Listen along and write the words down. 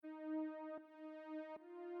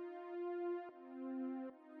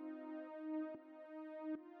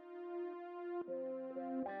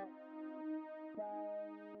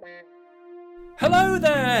Hello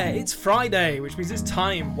there! It's Friday, which means it's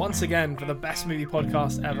time, once again, for the best movie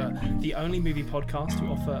podcast ever. The only movie podcast to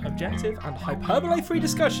offer objective and hyperbole-free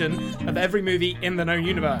discussion of every movie in the known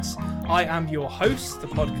universe. I am your host, the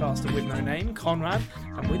podcaster with no name, Conrad,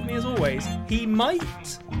 and with me as always, he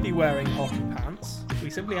might be wearing hockey pants. We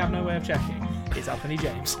simply have no way of checking. It's Anthony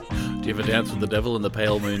James. Do you ever dance with the devil in the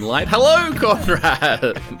pale moonlight? Hello,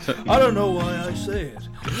 Conrad! I don't know why I say it.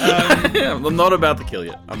 I'm not about to kill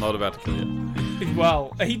you.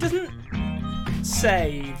 Well, he doesn't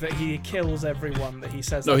say that he kills everyone that he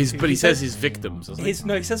says. No, he says his victims, doesn't he?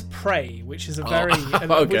 No, he says prey, which is a very...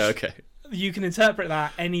 Okay. You can interpret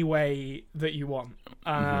that any way that you want.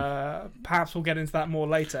 Perhaps we'll get into that more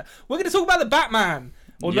later. We're going to talk about the Batman.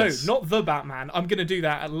 Or yes. No, not the Batman. I'm going to do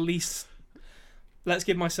that at least... Let's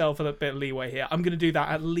give myself a bit of leeway here. I'm going to do that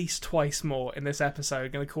at least twice more in this episode.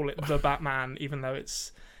 I'm going to call it the Batman, even though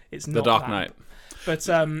it's not The Dark Knight. But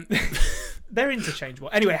they're interchangeable.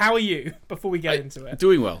 Anyway, how are you before we get into it?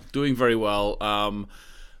 Doing well. Doing very well.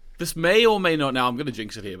 This may or may not... Now, I'm going to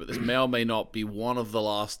jinx it here, but this may or may not be one of the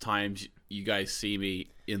last times you guys see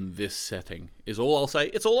me in this setting, is all I'll say.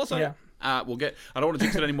 It's all I'll say. Yeah. I don't want to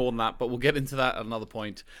jinx it any more than that, but we'll get into that at another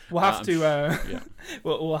point. We'll have to.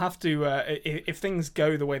 We'll have to. If things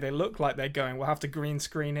go the way they look like they're going, we'll have to green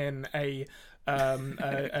screen in a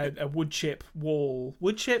wood chip wall.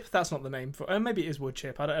 Wood chip? That's not the name for. Maybe it is wood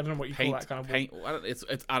chip. I don't know what you call that kind of paint.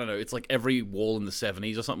 I don't know. It's like every wall in the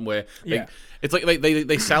 70s or something where it's like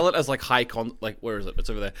they sell it as like where is it?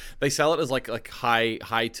 It's over there. They sell it as like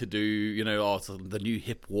high to do. You know, it's the new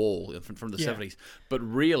hip wall from the 70s. But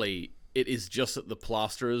really, it is just that the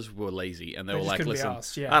plasterers were lazy and they were like, listen,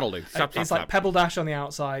 that'll do. It's like Pebble Dash on the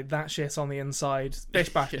outside, that shit on the inside, bish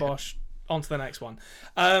bash bosh, on to the next one.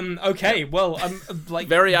 Okay, well, I'm like...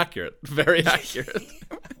 Very accurate. Very accurate.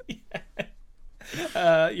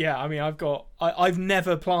 I mean, I've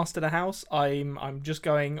never plastered a house. I'm just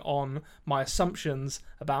going on my assumptions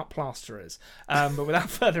about plasterers. But without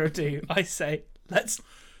further ado, I say,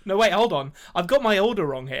 no, wait, hold on. I've got my order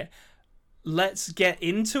wrong here. Let's get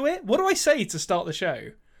into it. What do I say to start the show?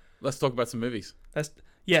 Let's talk about some movies.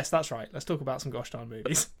 Yes, that's right. Let's talk about some gosh darn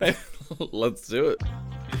movies. Let's do it.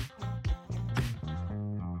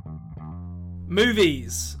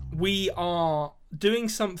 Movies. We are doing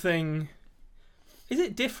something... Is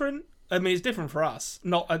it different? I mean, it's different for us.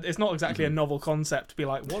 It's not exactly a novel concept to be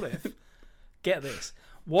like, what if... Get this.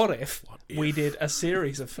 What if we did a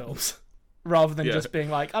series of films rather than just being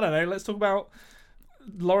like, I don't know, let's talk about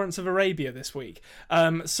Lawrence of Arabia this week.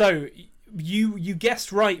 So you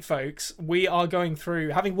guessed right, folks. We are going through,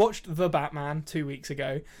 having watched The Batman 2 weeks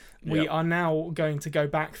ago, we are now going to go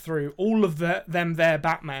back through all of their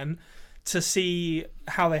Batman to see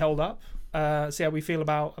how they hold up, see how we feel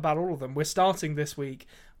about all of them. We're starting this week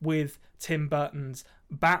with Tim Burton's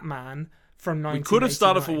Batman from 1989. We could have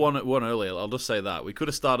started for one earlier. I'll just say that. We could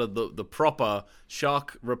have started the proper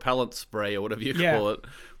shark repellent spray or whatever you call it.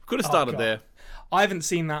 We could have started there. I haven't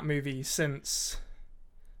seen that movie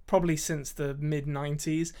probably since the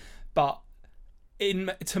mid-90s, but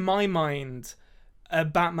to my mind, a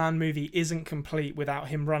Batman movie isn't complete without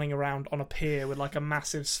him running around on a pier with like a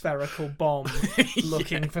massive spherical bomb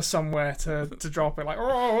looking for somewhere to drop it. Like,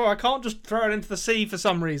 oh, I can't just throw it into the sea for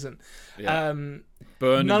some reason. Yeah. None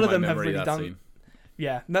of them have really done... Scene.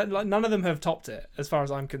 Yeah, none of them have topped it, as far as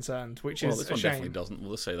I'm concerned, which is this a one shame. Definitely doesn't.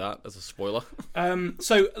 We'll just say that as a spoiler.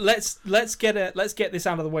 So let's get this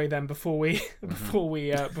out of the way then before we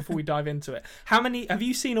dive into it. Have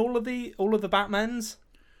you seen all of the Batmans?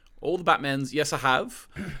 All the Batmans, yes, I have.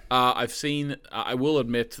 I've seen. I will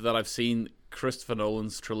admit that I've seen Christopher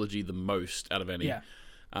Nolan's trilogy the most out of any. Yeah.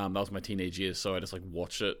 That was my teenage years, so I just like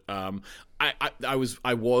watched it. I was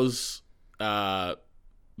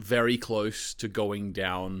very close to going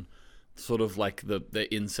down sort of like the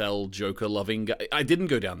incel Joker loving guy. I didn't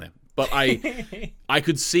go down there, but I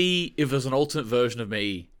could see if there's an alternate version of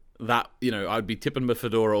me that, you know, I'd be tipping my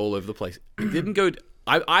fedora all over the place. I didn't go.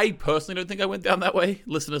 I personally don't think I went down that way.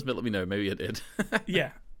 Listeners, let me know. Maybe I did.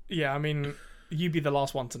 Yeah. I mean, you'd be the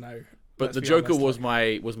last one to know. But the Joker was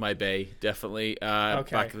my bae, definitely.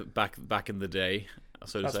 Back in the day.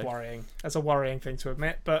 So that's worrying. That's a worrying thing to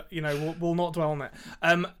admit, but you know we'll not dwell on it.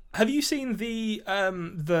 Have you seen the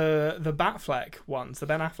Batfleck ones, the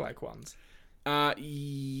Ben Affleck ones?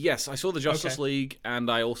 Yes, I saw the Justice League, and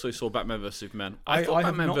I also saw Batman vs Superman. I thought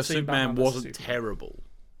Batman vs Superman wasn't terrible.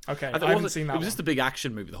 Okay, I haven't seen that. It was just a big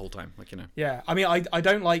action movie the whole time, like, you know. Yeah, I mean, I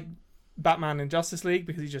don't like Batman in Justice League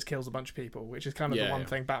because he just kills a bunch of people, which is kind of the one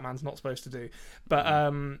thing Batman's not supposed to do. But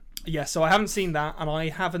so I haven't seen that, and I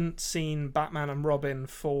haven't seen Batman and Robin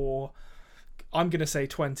for I'm going to say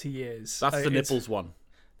 20 years. That's the nipples one.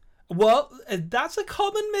 Well, that's a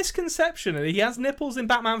common misconception. He has nipples in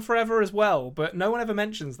Batman Forever as well, but no one ever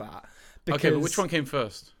mentions that. Okay, but which one came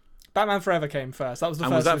first? Batman Forever came first. That was the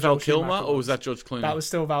first. Was that Val George Kilmer Schumacher or was that George Clooney? That was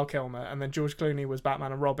still Val Kilmer, and then George Clooney was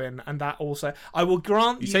Batman and Robin, and that also. I will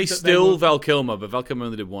grant you you say that still Val Kilmer, but Val Kilmer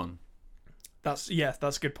only did one. That's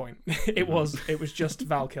a good point. It was just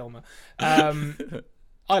Val Kilmer.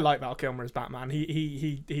 I like Val Kilmer as Batman.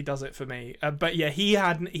 He does it for me. But yeah, he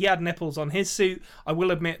had nipples on his suit. I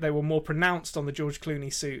will admit they were more pronounced on the George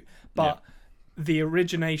Clooney suit, but the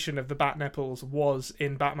origination of the bat nipples was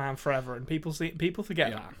in Batman Forever, and people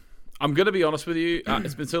forget that. I'm gonna be honest with you.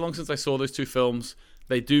 It's been so long since I saw those two films.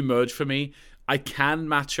 They do merge for me. I can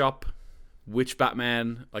match up which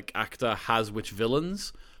Batman actor has which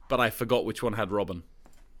villains, but I forgot which one had Robin.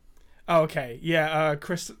 Oh, okay. Yeah.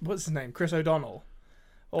 What's his name? Chris O'Donnell.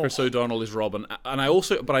 Chris O'Donnell is Robin, and I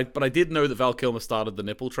also, but I did know that Val Kilmer started the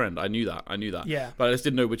nipple trend. I knew that. Yeah. But I just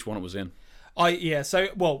didn't know which one it was in. I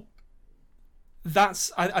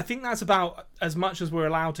think that's about as much as we're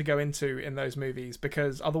allowed to go into in those movies,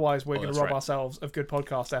 because otherwise we're going to rob ourselves of good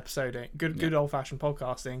podcast episoding, good old fashioned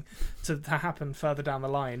podcasting to happen further down the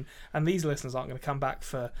line, and these listeners aren't going to come back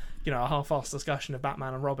for a half-assed discussion of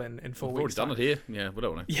Batman and Robin in 4 weeks. We've already done it here. Yeah, we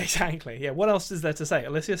don't want to. Yeah, exactly. Yeah, what else is there to say?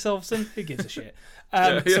 Alicia Silverstone, who gives a shit?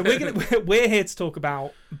 So we're here to talk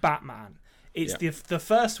about Batman. It's the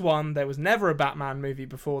first one. There was never a Batman movie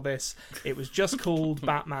before this. It was just called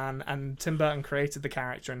Batman, and Tim Burton created the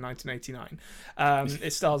character in 1989.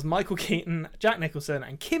 It stars Michael Keaton, Jack Nicholson,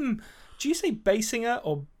 and Kim. Do you say Basinger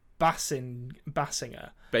or Bassinger?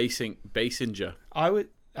 Basinger.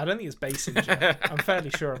 I don't think it's Basinger. I'm fairly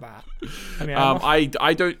sure of that. I mean,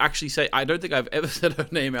 I don't actually say. I don't think I've ever said her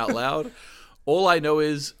name out loud. All I know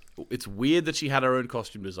is it's weird that she had her own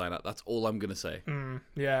costume designer. That's all I'm gonna say.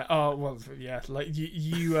 Yeah. Oh well. Yeah. Like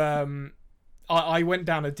you. I went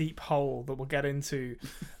down a deep hole that we'll get into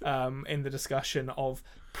in the discussion of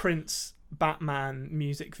Prince Batman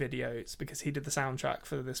music videos, because he did the soundtrack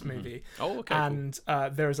for this movie. Oh, okay. And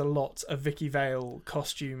there is a lot of Vicky Vale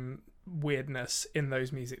costume weirdness in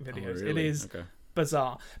those music videos. Oh, really? It is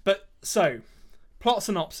bizarre. But so, plot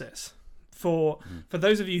synopsis for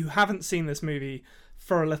those of you who haven't seen this movie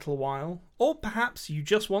for a little while, or perhaps you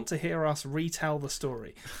just want to hear us retell the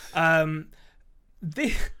story.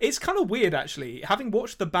 It's kind of weird, actually, having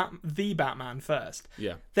watched the Batman first.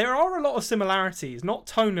 Yeah, there are a lot of similarities, not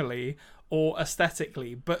tonally or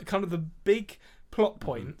aesthetically, but kind of the big plot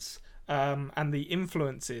points and the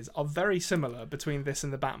influences are very similar between this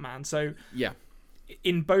and the Batman. So yeah,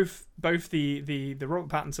 in both the Robert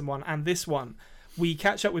Pattinson one and this one, we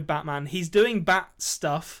catch up with Batman. He's doing bat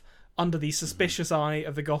stuff under the suspicious eye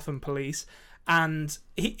of the Gotham police, and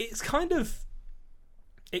it kind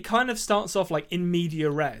of starts off like in media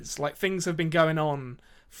res, like things have been going on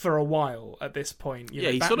for a while at this point. You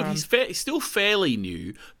know, he's still fairly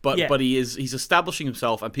new, but he's establishing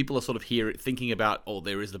himself, and people are sort of thinking about,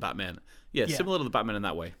 there is the Batman. Yeah, similar to the Batman in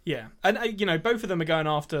that way. Yeah, and both of them are going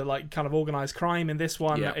after like kind of organized crime. In this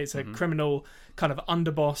one, it's a criminal kind of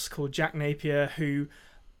underboss called Jack Napier who,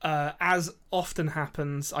 as often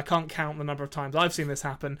happens, I can't count the number of times I've seen this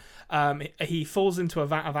happen, he falls into a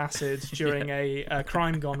vat of acid during a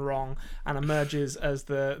crime gone wrong and emerges as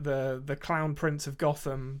the clown prince of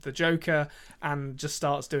Gotham, the Joker, and just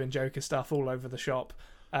starts doing Joker stuff all over the shop.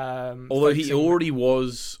 Although he already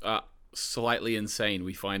was slightly insane,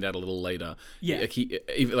 we find out a little later. Yeah,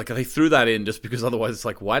 they threw that in just because otherwise it's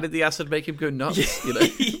like, why did the acid make him go nuts?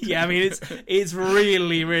 Yeah, I mean it's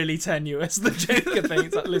really, really tenuous, the Joker thing.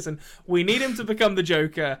 It's like, listen, we need him to become the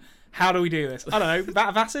Joker. How do we do this? I don't know. Vat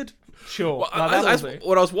of acid? Sure. Well,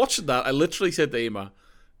 when I was watching that, I literally said to Emma,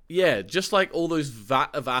 yeah, just like all those vat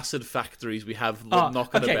of acid factories we have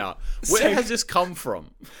knocking about. Where has this come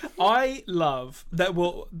from? I love that.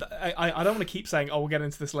 Well, I don't want to keep saying, we'll get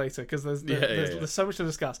into this later, because there's so much to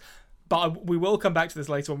discuss. But we will come back to this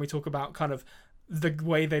later when we talk about kind of the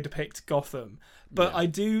way they depict Gotham. But I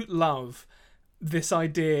do love this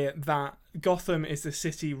idea that Gotham is a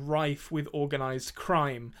city rife with organised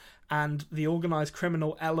crime, and the organised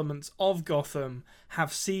criminal elements of Gotham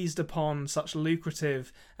have seized upon such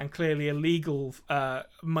lucrative and clearly illegal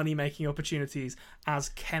money-making opportunities as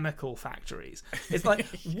chemical factories. It's like,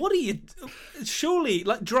 what are you... Surely,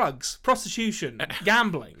 like, drugs, prostitution,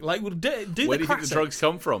 gambling. Like, do Where the do you think the drugs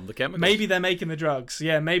come from? The chemicals? Maybe they're making the drugs.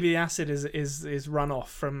 Yeah, maybe the acid is run off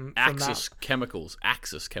from Axis that. Chemicals.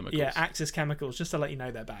 Axis Chemicals. Yeah, Axis Chemicals. Just to let you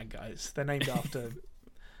know they're bad guys. They're named after...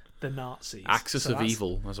 the Nazis. Axis of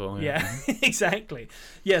evil as well. Yeah, exactly.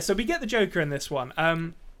 Yeah, so we get the Joker in this one.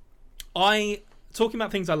 Talking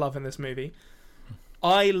about things I love in this movie,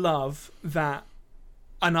 I love that.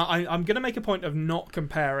 And I'm going to make a point of not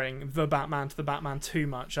comparing the Batman to the Batman too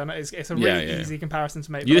much. And it's a really easy comparison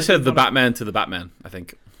to make. You just said the Batman to the Batman, I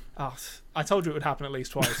think. Oh, I told you it would happen at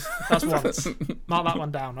least twice. That's once. Mark that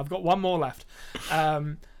one down. I've got one more left.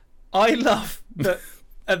 I love that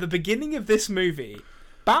at the beginning of this movie,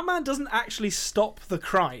 Batman doesn't actually stop the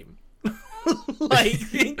crime. Like,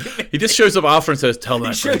 he just shows up after and says, "Tell my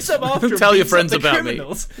friends. Shows up after Tell your friends about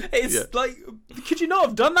criminals. Me." It's like, could you not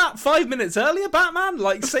have done that 5 minutes earlier, Batman?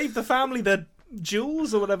 Like, save the family their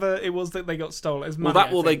jewels or whatever it was that they got stolen. It was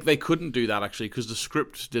money, they couldn't do that actually because the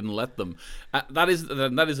script didn't let them. That is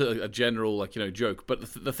a general joke. But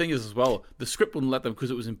the thing is as well, the script wouldn't let them because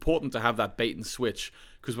it was important to have that bait and switch.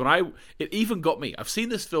 Because it even got me. I've seen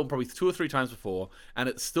this film probably 2 or 3 times before, and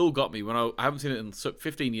it still got me when I haven't seen it in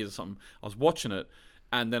 15 years or something. I was watching it,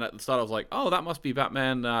 and then at the start I was like, "Oh, that must be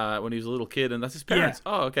Batman when he was a little kid, and that's his parents."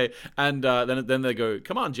 Yeah. Oh, okay. And then they go,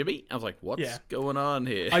 "Come on, Jimmy." I was like, "What's going on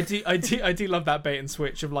here?" I do love that bait and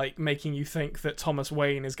switch of like making you think that Thomas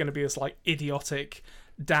Wayne is going to be this like idiotic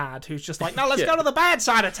dad who's just like, "No, let's go to the bad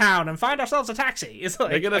side of town and find ourselves a taxi." It's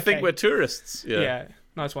like, they're going to think we're tourists. Yeah.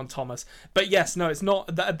 Nice one, Thomas. But yes, no, it's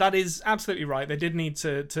not. That is absolutely right. They did need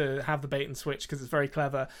to have the bait and switch because it's very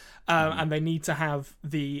clever. And they need to have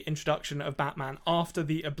the introduction of Batman after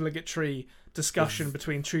the obligatory discussion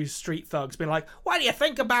between two street thugs being like, "What do you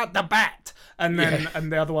think about the bat?" And then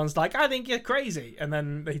and the other one's like, "I think you're crazy." And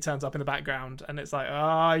then he turns up in the background and it's like,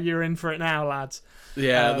 "Oh, you're in for it now, lads."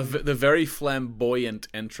 Yeah, the very flamboyant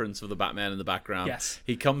entrance of the Batman in the background. Yes.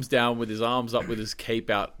 He comes down with his arms up with his cape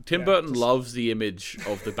out. Tim Burton loves the image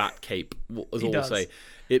of the bat cape, as all say.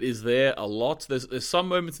 It is there a lot. There's some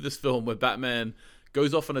moments in this film where Batman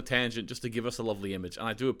goes off on a tangent just to give us a lovely image, and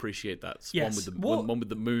I do appreciate that. Yes. One with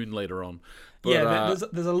the moon later on.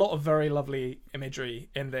 But, there's a lot of very lovely imagery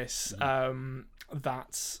in this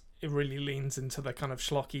that it really leans into the kind of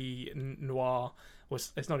schlocky noir.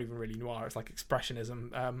 It's not even really noir; it's like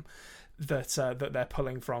expressionism that they're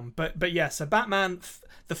pulling from. But yeah, so Batman.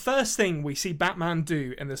 The first thing we see Batman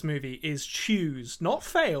do in this movie is choose, not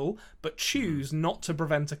fail, but choose not to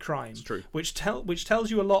prevent a crime. It's true. Which tells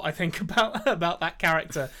you a lot, I think, about that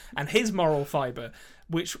character and his moral fiber,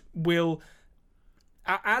 which will,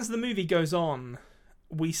 as the movie goes on,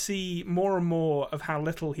 we see more and more of how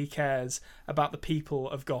little he cares about the people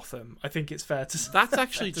of Gotham. I think it's fair to say. That's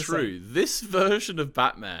actually true. This version of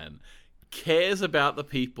Batman cares about the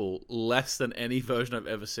people less than any version I've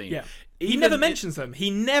ever seen. Yeah. He never mentions them.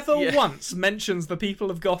 He never once mentions the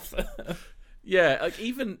people of Gotham. Yeah, like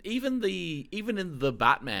even in the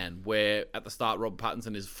Batman, where at the start Robert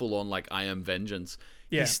Pattinson is full on like I am vengeance.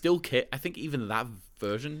 He still cares. I think even that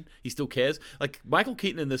version, he still cares. Like Michael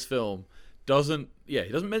Keaton in this film doesn't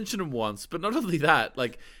mention him once, but not only that,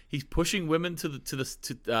 like he's pushing women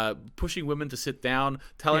pushing women to sit down,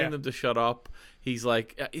 telling them to shut up. He's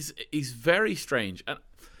like he's very strange, and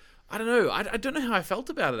I don't know. I don't know how I felt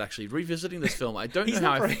about it actually. Revisiting this film, I don't know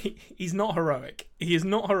how he's not heroic. He is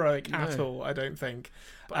not heroic at all. I don't think.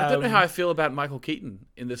 But I don't know how I feel about Michael Keaton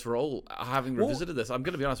in this role. Having revisited this, I'm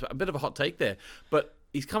going to be honest, a bit of a hot take there, but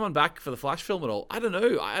he's coming back for the Flash film and all. I don't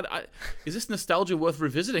know. Is this nostalgia worth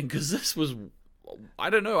revisiting? Because this was, I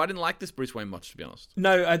don't know. I didn't like this Bruce Wayne much, to be honest.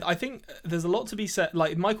 No, I think there's a lot to be said.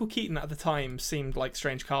 Like Michael Keaton at the time seemed like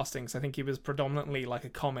strange castings. I think he was predominantly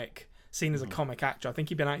like seen as a comic actor. I think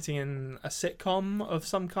he'd been acting in a sitcom of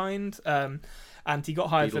some kind, and he got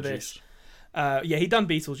hired for this. He'd done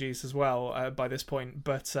Beetlejuice as well by this point,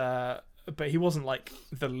 but he wasn't like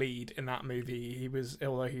the lead in that movie. He was,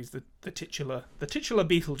 although he's the titular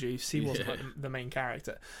Beetlejuice, he wasn't like the main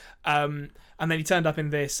character. And then he turned up in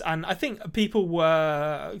this, and I think people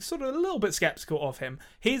were sort of a little bit skeptical of him.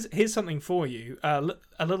 Here's something for you, a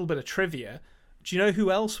little bit of trivia. Do you know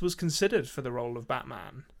who else was considered for the role of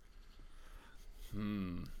Batman?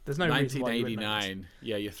 There's no 1989.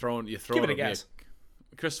 Yeah, you're throwing. Give it a guess.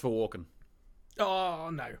 Christopher Walken. Oh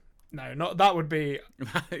no, not that would be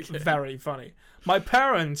very funny. My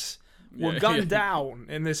parents were gunned down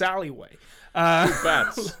in this alleyway. 2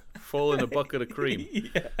 bats fall in a bucket of cream.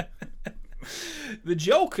 The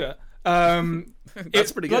Joker.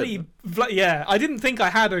 That's pretty good. I didn't think I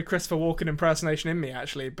had a Christopher Walken impersonation in me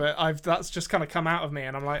actually, but that's just kind of come out of me,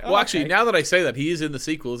 and I'm like, well, actually, now that I say that, he is in the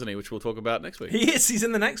sequel, isn't he? Which we'll talk about next week. He's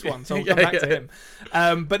in the next one, so we'll come back to him.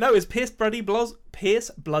 But no, it's Pierce Brody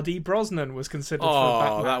Pierce Bloody Brosnan was considered for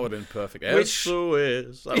Batman. Oh, that would have been perfect. Which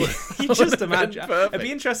you just imagine. It'd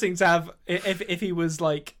be interesting to have if he was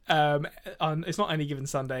like on, it's not Any Given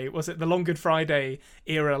Sunday. Was it the Long Good Friday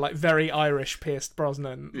era? Like very Irish Pierce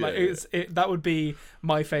Brosnan. Like that would be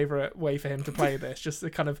my favourite way for him to play this. Just the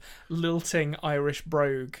kind of lilting Irish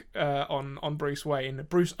brogue on Bruce Wayne,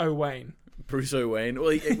 Bruce O'Wayne. Bruce O'Wayne. Well,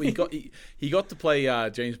 he got to play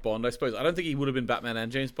James Bond, I suppose. I don't think he would have been Batman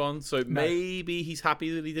and James Bond, so maybe he's happy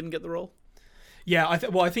that he didn't get the role. Yeah,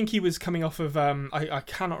 I think he was coming off of I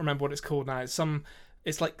cannot remember what it's called now.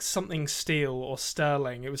 It's like something Steel or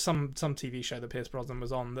Sterling. It was some TV show that Pierce Brosnan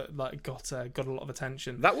was on that like got a lot of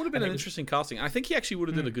attention. That would have been an interesting casting. I think he actually would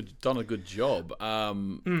have done a good job. I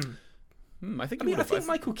think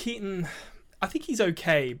Michael Keaton. I think he's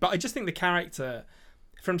okay, but I just think the character,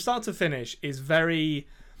 from start to finish, he's very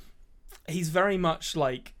much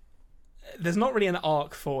like, there's not really an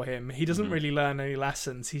arc for him. He doesn't really learn any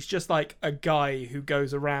lessons. He's just like a guy who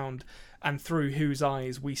goes around and through whose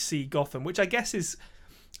eyes we see Gotham, which I guess is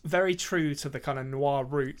very true to the kind of noir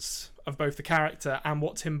roots of both the character and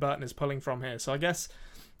what Tim Burton is pulling from here. So I guess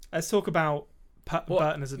let's talk about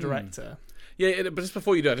Burton as a director. Yeah, but just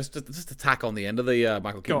before you do it, just to tack on the end of the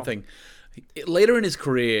Michael Keaton thing. Later in his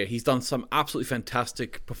career, he's done some absolutely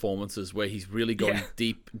fantastic performances where he's really gone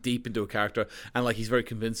deep into a character, and like he's very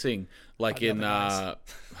convincing. Like in, like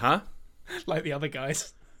the other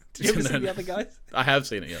guys. Did you ever see the other guys? I have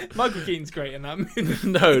seen it. Yeah, Michael Keaton's great in that movie.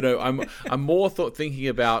 No, I'm more thinking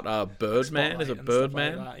about Birdman. Spotlight Is it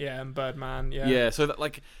Birdman? Like yeah, and Birdman. Yeah. Yeah.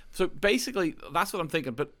 So basically, that's what I'm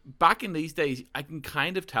thinking. But back in these days, I can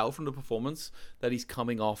kind of tell from the performance that he's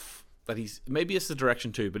coming off. That he's, maybe it's the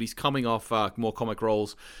direction too, but he's coming off more comic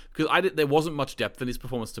roles, because there wasn't much depth in his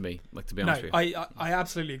performance to me. Like, to be honest with you, I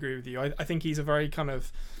absolutely agree with you. I think he's a very kind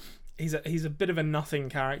of he's a bit of a nothing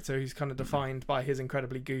character who's kind of defined by his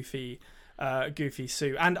incredibly goofy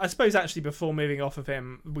suit. And I suppose actually before moving off of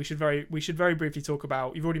him, we should very briefly talk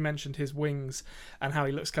about, you've already mentioned his wings and how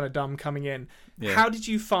he looks kind of dumb coming in. Yeah. How did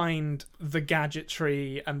you find the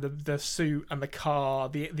gadgetry and the suit and the car,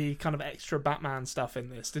 the kind of extra Batman stuff in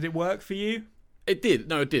this? Did it work for you? It did.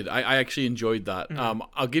 No, it did. I actually enjoyed that.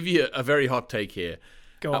 I'll give you a very hot take here.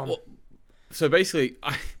 Go on. So basically,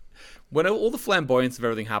 when all the flamboyance of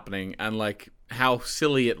everything happening and like how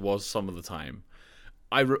silly it was some of the time,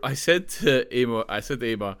 I said to Emma,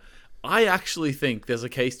 I actually think there's a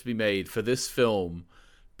case to be made for this film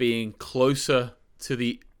being closer to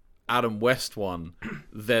the Adam West one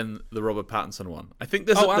than the Robert Pattinson one. I think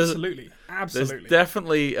there's absolutely. There's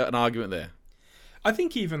definitely an argument there. I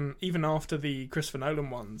think even after the Christopher Nolan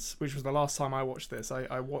ones, which was the last time I watched this,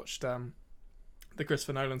 I watched the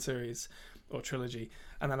Christopher Nolan series or trilogy,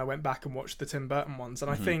 and then I went back and watched the Tim Burton ones,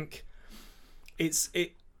 and I think it's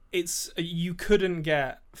you couldn't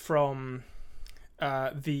get from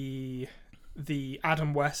the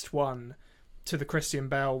Adam West one to the Christian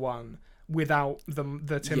Bale one without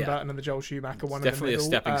the Tim Burton and the Joel Schumacher one. Definitely in the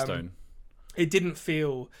middle. A stepping stone. It didn't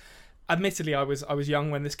feel. Admittedly, I was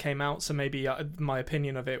young when this came out, so maybe my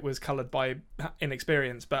opinion of it was coloured by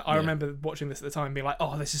inexperience. But I remember watching this at the time, being like,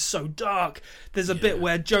 "Oh, this is so dark." There's a bit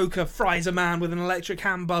where Joker fries a man with an electric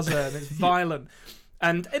hand buzzer, and it's violent.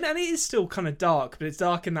 And it is still kind of dark, but it's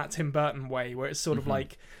dark in that Tim Burton way, where it's sort of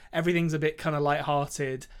like everything's a bit kind of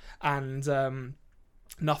lighthearted, and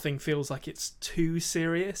nothing feels like it's too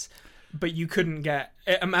serious. But you couldn't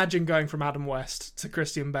imagine going from Adam West to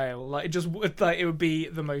Christian Bale. Like it would be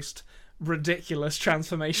the most ridiculous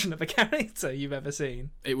transformation of a character you've ever seen.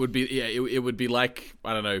 It would be it would be like,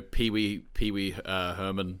 I don't know, Pee Wee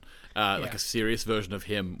Herman. Like a serious version of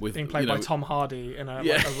him with being played by Tom Hardy in a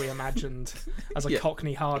reimagined as a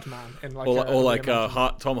Cockney hard man in like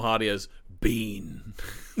Tom Hardy as Bean.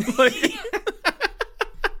 That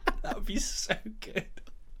would be so good.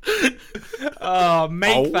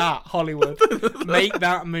 That Hollywood. Make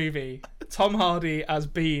that movie. Tom Hardy as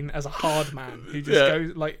Bean as a hard man who just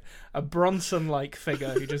goes like a Bronson-like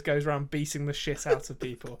figure who just goes around beating the shit out of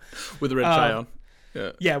people with a red tie on.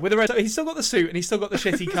 Yeah, with the red. He's still got the suit and he's still got the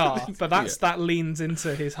shitty car, but that leans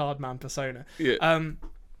into his hard man persona. Yeah.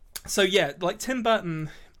 So yeah, like Tim Burton,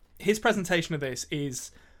 his presentation of this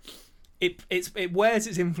is it wears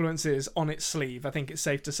its influences on its sleeve. I think it's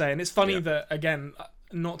safe to say, and it's funny that, again,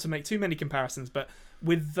 not to make too many comparisons, but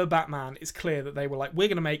with the Batman, it's clear that they were like, we're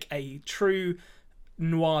going to make a true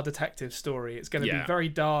noir detective story. It's going to be very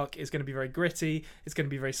dark. It's going to be very gritty. It's going to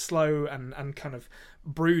be very slow and kind of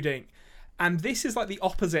brooding. And this is like the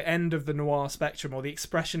opposite end of the noir spectrum, or the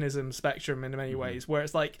expressionism spectrum in many ways, where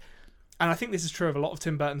it's like, and I think this is true of a lot of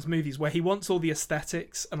Tim Burton's movies, where he wants all the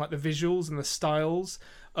aesthetics and like the visuals and the styles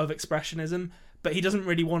of expressionism, but he doesn't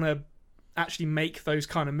really want to actually make those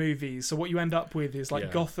kind of movies. So what you end up with is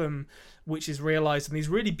like Gotham, which is realized in these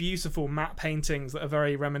really beautiful matte paintings that are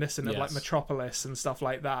very reminiscent of like Metropolis and stuff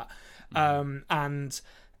like that. And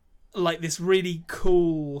like this really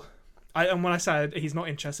cool... and when I say he's not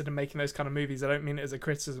interested in making those kind of movies, I don't mean it as a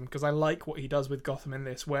criticism, because I like what he does with Gotham in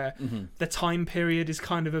this, where the time period is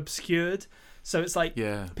kind of obscured. So it's like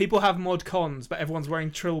people have mod cons, but everyone's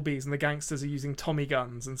wearing trilbies and the gangsters are using Tommy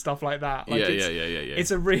guns and stuff like that. Like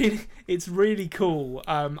it's really cool.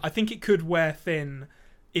 I think it could wear thin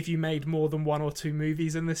if you made more than one or two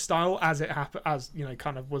movies in this style, as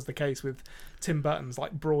kind of was the case with Tim Burton's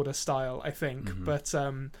like broader style, I think. But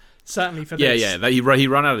certainly for this, he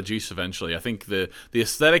ran out of juice eventually. I think the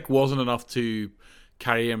aesthetic wasn't enough to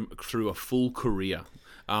carry him through a full career,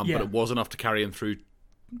 but it was enough to carry him through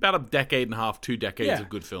about a decade and a half, 2 decades of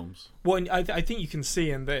good films. Well, I think you can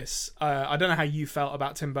see in this, I don't know how you felt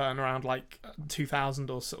about Tim Burton around like 2000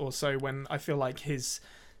 or so, when I feel like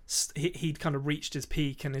he'd kind of reached his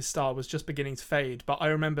peak and his star was just beginning to fade. But I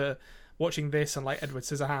remember watching this and like Edward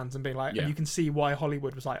Scissorhands and being like, and you can see why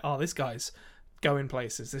Hollywood was like, oh, this guy's going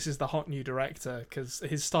places. This is the hot new director, because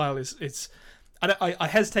his style is I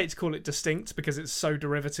hesitate to call it distinct because it's so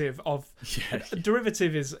derivative of...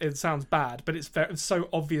 Derivative it sounds bad, but it's so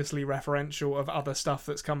obviously referential of other stuff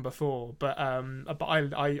that's come before. But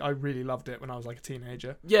I really loved it when I was like a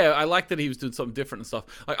teenager. Yeah, I like that he was doing something different and stuff.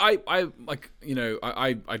 Like I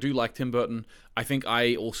do like Tim Burton. I think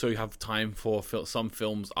I also have time for some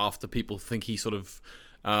films after people think he sort of...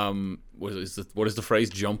 what is the phrase?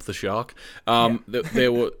 Jump the shark.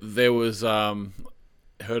 There was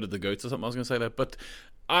Herd of the Goats or something. I was going to say that, but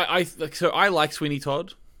I like Sweeney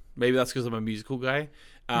Todd. Maybe that's because I'm a musical guy.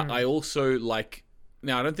 I also like.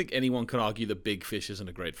 Now, I don't think anyone can argue that Big Fish isn't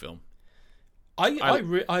a great film.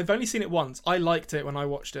 I've only seen it once. I liked it when I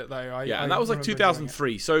watched it though. And that was like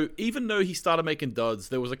 2003. So even though he started making duds,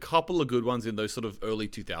 there was a couple of good ones in those sort of early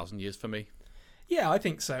 2000 years for me. Yeah, I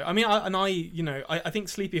think so. I mean, I think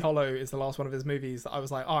Sleepy Hollow is the last one of his movies that I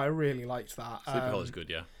was like, oh, I really liked that. Sleepy Hollow is good,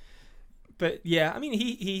 yeah. But yeah, I mean,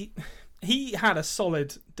 he had a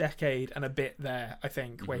solid decade and a bit there, I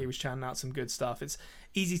think, where he was churning out some good stuff. It's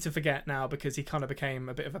easy to forget now because he kind of became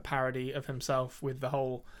a bit of a parody of himself with the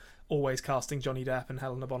whole always casting Johnny Depp and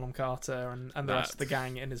Helena Bonham Carter and the rest of the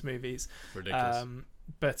gang in his movies. Ridiculous.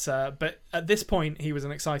 But at this point, he was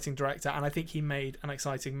an exciting director, and I think he made an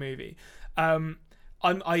exciting movie.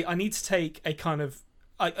 I need to take a kind of...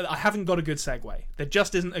 I haven't got a good segue. There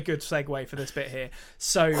just isn't a good segue for this bit here.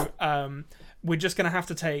 So we're just going to have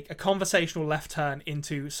to take a conversational left turn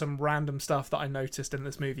into some random stuff that I noticed in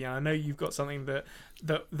this movie. And I know you've got something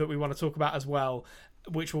that we want to talk about as well,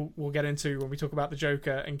 which we'll get into when we talk about the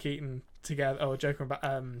Joker and Keaton together, or Joker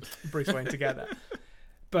and Bruce Wayne together.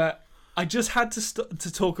 But I just had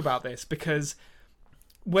to talk about this because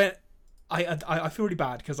when... I feel really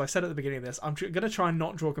bad because I said at the beginning of this, I'm going to try and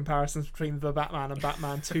not draw comparisons between The Batman and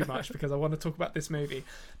Batman too much because I want to talk about this movie.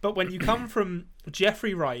 But when you come from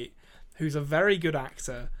Jeffrey Wright, who's a very good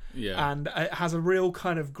actor and has a real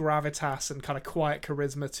kind of gravitas and kind of quiet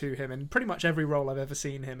charisma to him in pretty much every role I've ever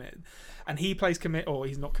seen him in, and he plays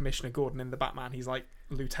he's not Commissioner Gordon in The Batman, he's like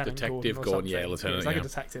Lieutenant Detective Gordon, Lieutenant, he's like a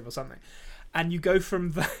detective or something. And you go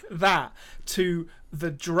from that to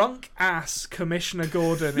the drunk-ass Commissioner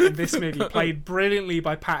Gordon in this movie, played brilliantly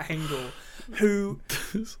by Pat Hingle, who...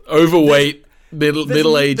 overweight,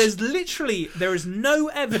 middle-aged. There is no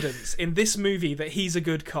evidence in this movie that he's a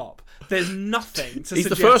good cop. There's nothing to He's suggest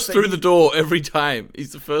the first through the door every time.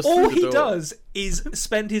 He's the first through the door. All he does is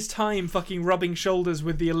spend his time fucking rubbing shoulders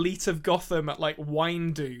with the elite of Gotham at like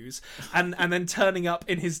wine dues and then turning up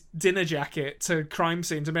in his dinner jacket to crime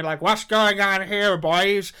scenes and be like, what's going on here,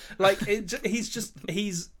 boys? Like,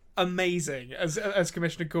 he's amazing as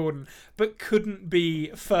Commissioner Gordon, but couldn't be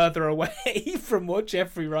further away from what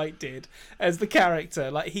Jeffrey Wright did as the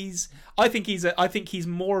character. Like, I think he's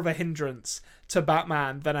more of a hindrance to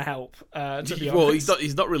Batman than a help. To be honest. Well,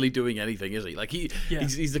 he's not really doing anything, is he? Like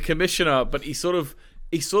he's the commissioner, but he's sort of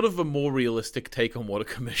a more realistic take on what a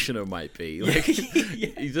commissioner might be. Like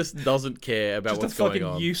he just doesn't care about what's going on. Just a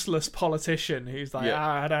fucking useless politician who's like,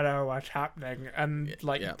 I don't know what's happening, and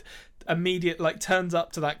immediate turns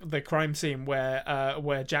up to the crime scene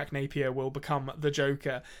where Jack Napier will become the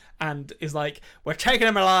Joker and is like, we're taking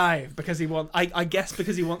him alive because he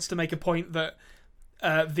wants to make a point that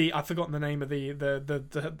I've forgotten the name of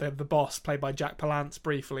the boss played by Jack Palance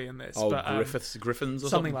briefly in this. Griffins or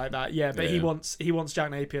something like that. Yeah, but he wants Jack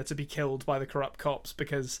Napier to be killed by the corrupt cops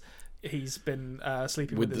because he's been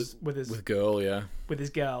sleeping with his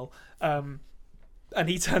girl. And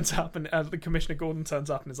he turns up and the Commissioner Gordon turns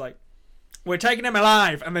up and is like, we're taking him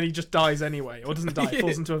alive, and then he just dies anyway, or doesn't die,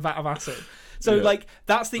 falls into a vat of acid. So, like,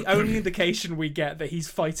 that's the only indication we get that he's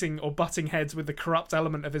fighting or butting heads with the corrupt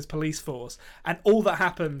element of his police force. And all that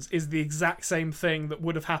happens is the exact same thing that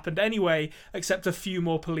would have happened anyway, except a few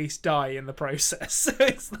more police die in the process. So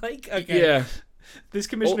it's like, okay, this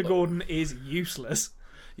Commissioner Gordon is useless.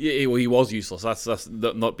 Yeah, well, he was useless. That's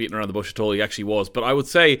not beating around the bush at all. He actually was. But I would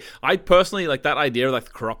say, I personally like that idea of like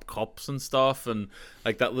the corrupt cops and stuff, and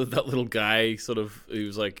like that little guy sort of who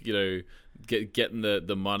was like, you know, getting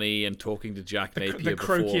the money and talking to Jack Napier. The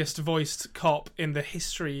croakiest voiced cop in the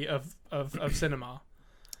history of cinema.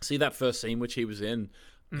 See that first scene which he was in?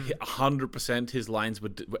 100% his lines were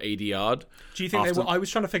ADR'd. Do you think they were? I was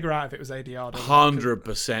trying to figure out if it was ADR'd.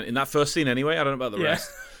 100% in that first scene anyway. I don't know about the rest.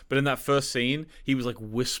 But in that first scene, he was like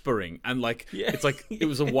whispering, and like it's like it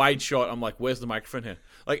was a wide shot. I'm like, "Where's the microphone here?"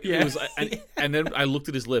 Like it was, and then I looked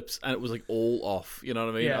at his lips, and it was like all off. You know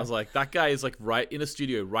what I mean? Yeah. I was like, "That guy is like right in a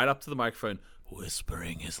studio, right up to the microphone,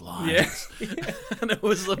 whispering his lines." And it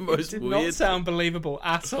was the most it did weird. Not sound believable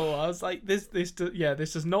at all. I was like, this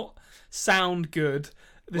does not sound good.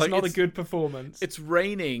 This is not a good performance. It's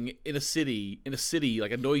raining in a city,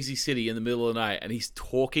 like a noisy city in the middle of the night, and he's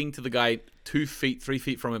talking to the guy 3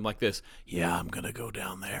 feet from him like this. Yeah, I'm gonna go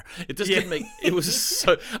down there. It just didn't make. It was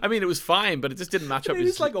so. I mean, it was fine, but it just didn't match up.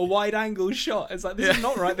 It's like a wide angle shot. It's like this is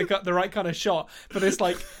not right. They got the right kind of shot for this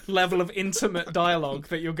like level of intimate dialogue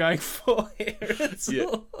that you're going for here.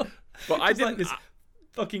 But I didn't like this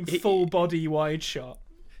fucking full body wide shot.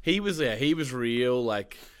 He was there. He was real.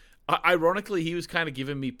 Like. Ironically, he was kind of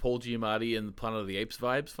giving me Paul Giamatti and the Planet of the Apes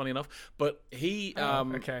vibes. Funny enough, but he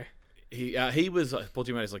he was Paul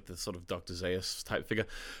Giamatti's like the sort of Dr. Zaius type figure,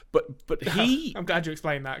 but he. I'm glad you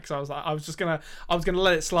explained that, because I was gonna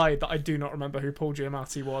let it slide that I do not remember who Paul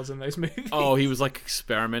Giamatti was in those movies. Oh, he was like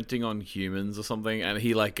experimenting on humans or something, and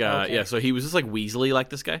he like so he was just like Weasley, like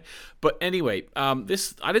this guy. But anyway, I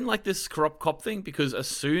didn't like this corrupt cop thing, because as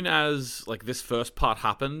soon as like this first part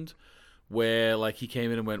happened, where like he came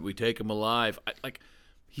in and went, "We take him alive,"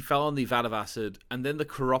 he fell on the vat of acid, and then the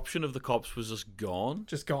corruption of the cops was just gone.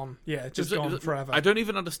 Just gone. Yeah, just gone forever. I don't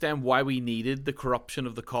even understand why we needed the corruption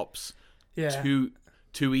of the cops to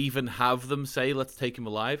even have them say, "Let's take him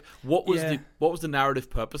alive." What was the narrative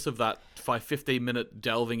purpose of that 15-minute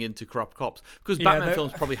delving into corrupt cops? Because Batman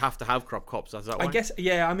films probably have to have corrupt cops. Is that why?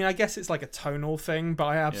 I guess it's like a tonal thing, but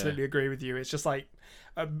I absolutely agree with you. It's just like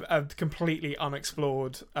a completely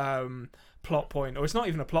unexplored plot point, or it's not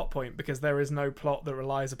even a plot point, because there is no plot that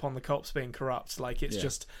relies upon the cops being corrupt. Like, it's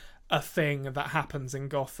just a thing that happens in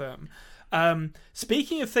Gotham.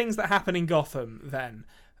 Speaking of things that happen in Gotham, then,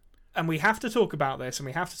 and we have to talk about this, and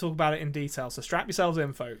we have to talk about it in detail, so strap yourselves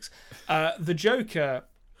in, folks. The Joker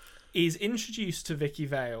is introduced to Vicky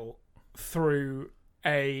Vale through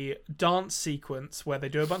a dance sequence where they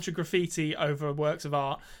do a bunch of graffiti over works of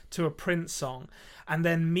art to a Prince song, and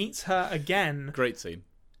then meets her again. Great scene.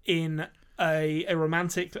 In a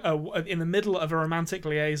romantic, in the middle of a romantic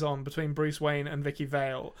liaison between Bruce Wayne and Vicky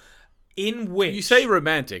Vale, in which you say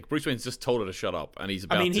romantic. Bruce Wayne's just told her to shut up, and he's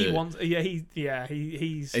about. I mean, he's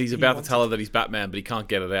about to tell her that he's Batman, but he can't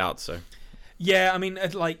get it out. So. Yeah, I mean,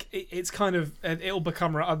 like it's kind of it'll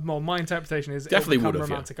become. Well, my interpretation is definitely it'll would become have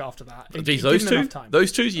romantic after that. Geez, those two,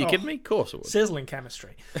 are you kidding me? Of course it would. Sizzling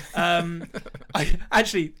chemistry.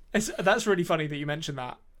 Actually, that's really funny that you mentioned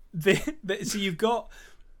that. So you've got.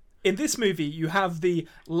 In this movie, you have the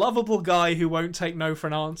lovable guy who won't take no for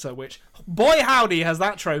an answer, which, boy howdy, has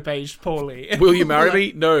that trope aged poorly. Will you marry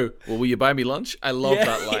me? No. Well, will you buy me lunch? I love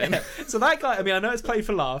that line. Yeah. So that guy, I mean, I know it's played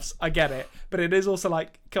for laughs, I get it, but it is also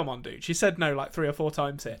like, come on, dude. She said no like 3 or 4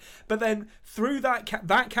 times here. But then through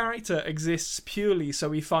that character exists purely so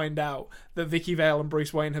we find out that Vicky Vale and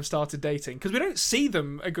Bruce Wayne have started dating, because we don't see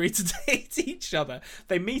them agree to date each other.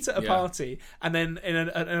 They meet at a party, and then in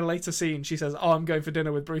a later scene, she says, "Oh, I'm going for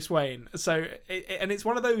dinner with Bruce Wayne." So, and it's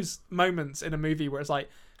one of those moments in a movie where it's like,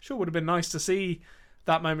 sure, would have been nice to see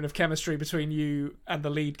that moment of chemistry between you and the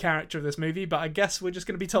lead character of this movie, but I guess we're just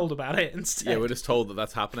going to be told about it instead. Yeah, we're just told that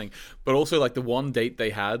that's happening. But also, like, the one date they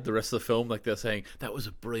had, the rest of the film, like, they're saying, that was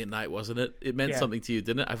a brilliant night, wasn't it? It meant something to you,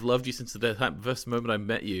 didn't it? I've loved you since the first moment I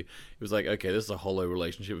met you. It was like, okay, this is a hollow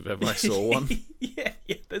relationship if ever I saw one. yeah,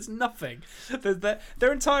 there's nothing.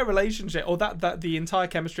 Their entire relationship, or that the entire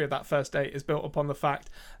chemistry of that first date is built upon the fact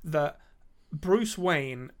that Bruce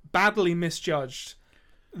Wayne badly misjudged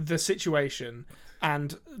the situation,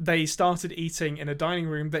 and they started eating in a dining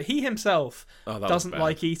room that he himself doesn't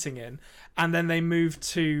like eating in. And then they moved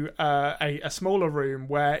to a smaller room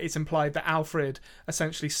where it's implied that Alfred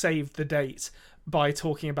essentially saved the date by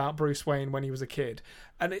talking about Bruce Wayne when he was a kid.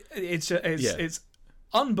 And it's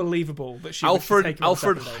unbelievable that she would take him on the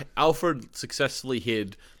second date. Alfred successfully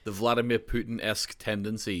hid the Vladimir Putin-esque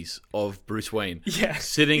tendencies of Bruce Wayne. Yeah.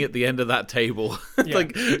 Sitting at the end of that table.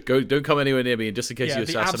 Like, don't come anywhere near me, and just in case you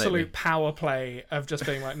assassinate me. The absolute power play of just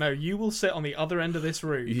being like, no, you will sit on the other end of this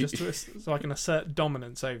room so I can assert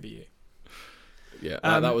dominance over you. Yeah,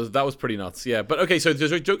 that was pretty nuts. Yeah, but okay, so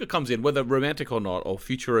Joker comes in, whether romantic or not, or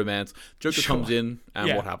future romance. Joker comes in,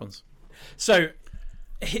 and what happens? So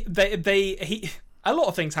a lot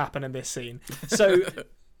of things happen in this scene. So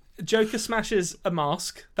Joker smashes a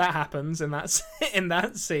mask. That happens in that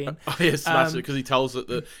scene. Oh, yeah, smashes it because he tells it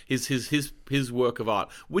that his work of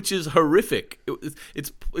art, which is horrific.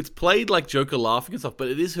 It's played like Joker laughing and stuff, but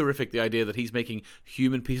it is horrific. The idea that he's making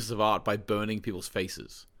human pieces of art by burning people's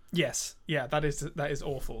faces. Yes, yeah, that is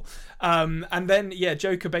awful. And then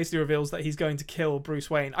Joker basically reveals that he's going to kill Bruce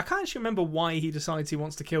Wayne. I can't actually remember why he decides he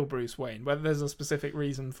wants to kill Bruce Wayne. Whether there's a specific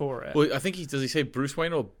reason for it. Well, I think does he say Bruce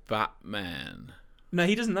Wayne or Batman? No,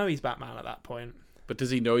 he doesn't know he's Batman at that point. But does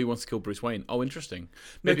he know he wants to kill Bruce Wayne? Oh, interesting.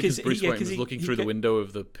 Maybe because Bruce Wayne was looking through the window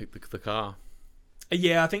of the car.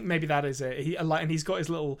 Yeah, I think maybe that is it. He's got his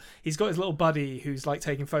little buddy who's like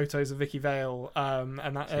taking photos of Vicky Vale,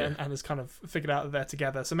 and has kind of figured out that they're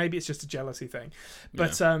together. So maybe it's just a jealousy thing.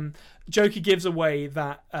 But Joker gives away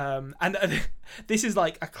that, and this is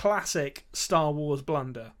like a classic Star Wars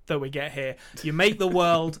blunder that we get here. You make the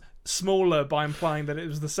world smaller by implying that it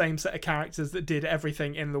was the same set of characters that did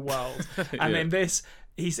everything in the world, and in this.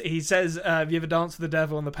 He says, have you ever danced with the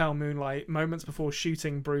devil in the pale moonlight, moments before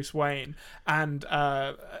shooting Bruce Wayne? And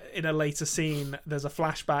in a later scene, there's a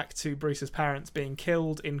flashback to Bruce's parents being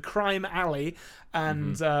killed in Crime Alley,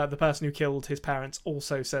 and the person who killed his parents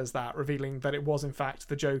also says that, revealing that it was in fact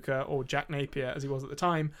the Joker, or Jack Napier as he was at the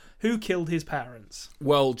time, who killed his parents.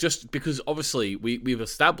 Well, just because obviously we've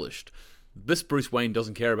established this Bruce Wayne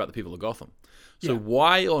doesn't care about the people of Gotham. So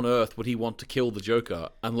why on earth would he want to kill the Joker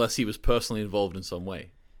unless he was personally involved in some way?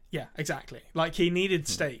 Yeah, exactly. Like, he needed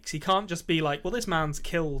stakes. He can't just be like, well, this man's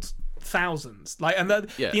killed thousands. Like, and the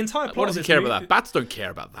entire plot. What does he care about that? Bats don't care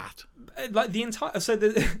about that. Like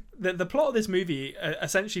the plot of this movie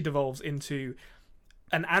essentially devolves into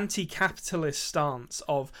an anti-capitalist stance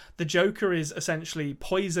of the Joker is essentially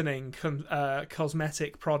poisoning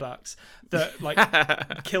cosmetic products that like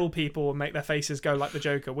kill people and make their faces go like the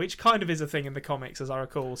Joker, which kind of is a thing in the comics as I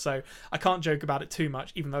recall, so I can't joke about it too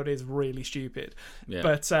much even though it is really stupid.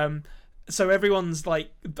 But so everyone's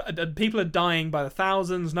like, people are dying by the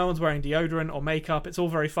thousands, no one's wearing deodorant or makeup, it's all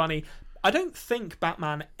very funny. I don't think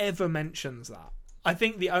Batman ever mentions that. I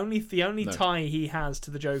think the only tie he has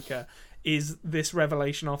to the Joker is this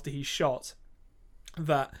revelation after he's shot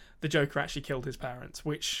that the Joker actually killed his parents,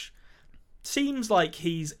 which seems like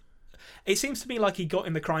it seems to me like he got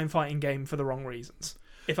in the crime fighting game for the wrong reasons,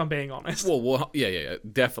 if I'm being honest. Well, yeah,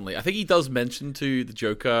 definitely. I think he does mention to the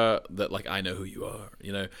Joker that, like, I know who you are,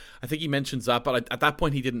 you know. I think he mentions that, but at that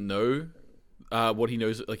point he didn't know what he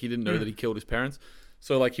knows. Like, he didn't know that he killed his parents.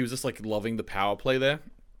 So, like, he was just, like, loving the power play there.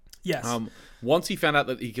 Yes. Once he found out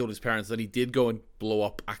that he killed his parents, then he did go and blow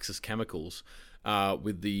up Axis Chemicals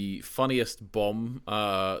with the funniest bombing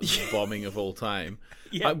of all time.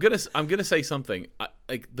 Yeah. I'm gonna say something.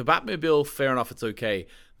 Like the Batmobile, fair enough, it's okay.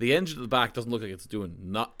 The engine at the back doesn't look like it's doing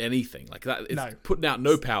not anything like that. It's putting out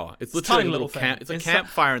no power. It's literally a little camp. It's a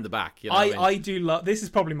campfire in the back. You know I do love. This is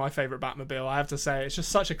probably my favorite Batmobile. I have to say, it's just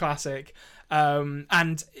such a classic. And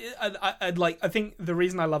I think the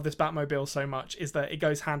reason I love this Batmobile so much is that it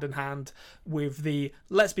goes hand in hand with the,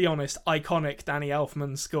 let's be honest, iconic Danny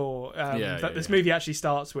Elfman score that this movie actually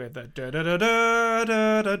starts with. That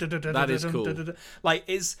is cool. Like,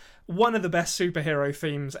 it's one of the best superhero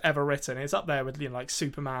themes ever written. It's up there with, you know, like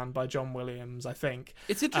Superman by John Williams, I think.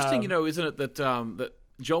 It's interesting, isn't it, that that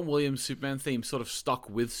John Williams' Superman theme sort of stuck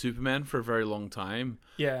with Superman for a very long time.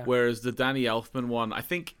 Yeah. Whereas the Danny Elfman one, I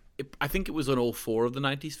think it was on all four of the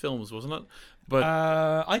 90s films, wasn't it? But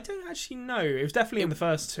I don't actually know. It was definitely in the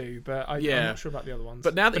first two, but I'm not sure about the other ones.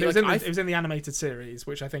 But now that it was in the animated series,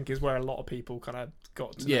 which I think is where a lot of people kind of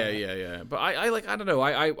got to know. Yeah. But I don't know.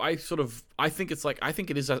 I think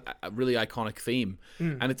it is a really iconic theme,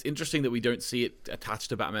 and it's interesting that we don't see it attached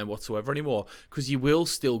to Batman whatsoever anymore, because you will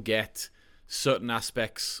still get certain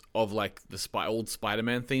aspects of like the old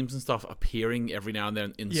Spider-Man themes and stuff appearing every now and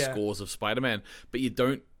then in scores of Spider-Man, but you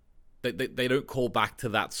don't. They don't call back to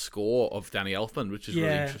that score of Danny Elfman, which is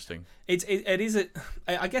really interesting. It is.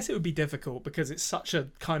 I guess it would be difficult because it's such a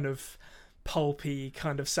kind of pulpy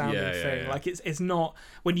kind of sounding thing. Like it's not,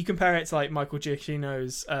 when you compare it to like Michael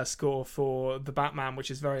Giacchino's score for the Batman, which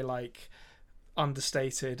is very like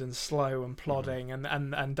understated and slow and plodding,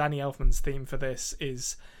 and Danny Elfman's theme for this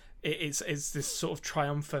is it's this sort of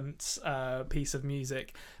triumphant piece of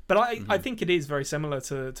music. But I think it is very similar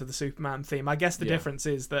to the Superman theme. I guess the difference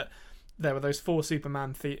is that there were those 4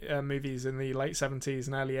 Superman movies in the late 70s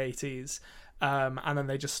and early 80s, and then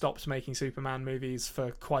they just stopped making Superman movies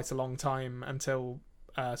for quite a long time until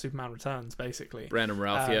Superman Returns, basically. Brandon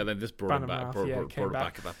Routh, then this brought it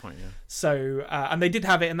back at that point, So, and they did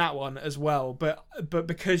have it in that one as well, but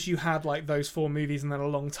because you had like those 4 movies and then a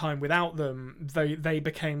long time without them, they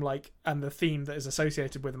became like, and the theme that is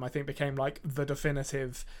associated with them, I think, became like the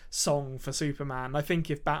definitive song for Superman. I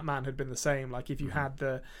think if Batman had been the same, like if you had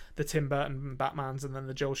the Tim Burton Batmans and then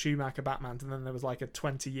the Joel Schumacher Batmans, and then there was like a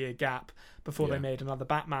 20-year gap before they made another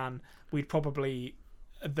Batman, we'd probably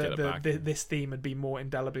this theme would be more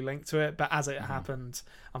indelibly linked to it. But as it happened,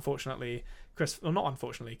 unfortunately, not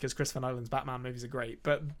unfortunately, because Christopher Nolan's Batman movies are great,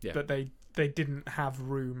 but they didn't have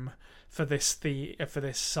room for this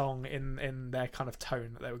song in their kind of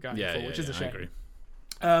tone that they were going for, which is a shame. I agree.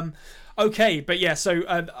 Okay, but yeah, so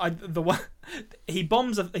he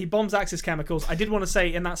bombs Axis Chemicals. I did want to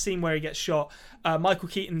say, in that scene where he gets shot, Michael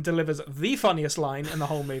Keaton delivers the funniest line in the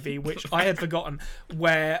whole movie, which I had forgotten,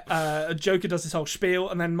 where Joker does this whole spiel,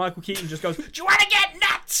 and then Michael Keaton just goes, "Do you want to get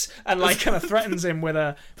nuts?" and like kind of threatens him with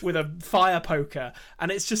a fire poker,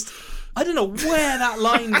 and it's just, I don't know where that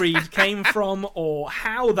line read came from or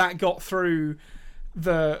how that got through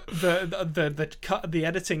the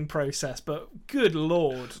editing process, but good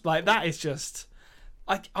lord, like that is just,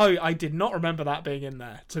 I did not remember that being in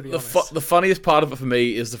there, to be honest. The funniest part of it for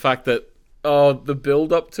me is the fact that the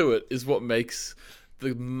build up to it is what makes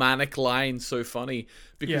the manic line so funny,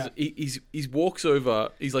 because he walks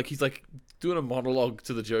over, he's like doing a monologue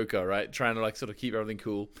to the Joker, right, trying to like sort of keep everything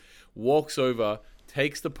cool, walks over,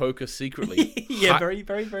 takes the poker secretly. Very,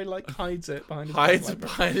 very, very like hides it behind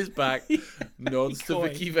his back, nods to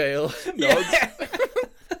Vicky Vale, nods.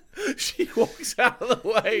 She walks out of the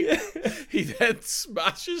way. He then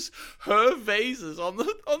smashes her vases on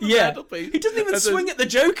the mantelpiece. He doesn't even swing at the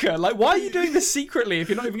Joker. Like, why are you doing this secretly if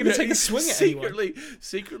you're not even going to take a swing at anyone?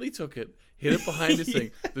 Secretly took it, hit it behind his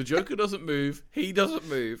thing. The Joker doesn't move. He doesn't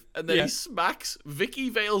move. And then he smacks Vicky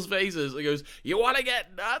Vale's vases and goes, "You want to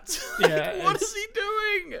get nuts?" What is he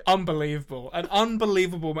doing? Unbelievable.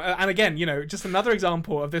 And again, just another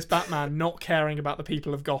example of this Batman not caring about the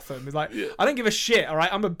people of Gotham. He's like, I don't give a shit, all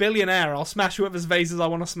right? I'm a billionaire. I'll smash whoever's vases I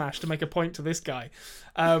want to smash to make a point to this guy.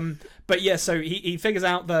 But yeah, so he figures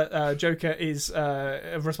out that Joker is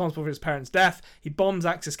responsible for his parents' death. He bombs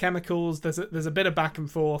Axis Chemicals. There's a bit of back and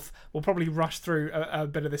forth. We'll probably rush through a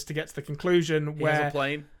bit of this to get to the conclusion. He has a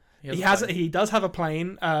plane. He does have a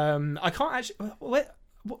plane. I can't actually.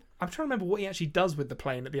 I'm trying to remember what he actually does with the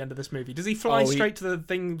plane at the end of this movie. Does he fly straight to the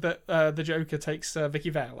thing that the Joker takes Vicky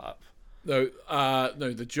Vale up? No.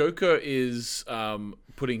 The Joker is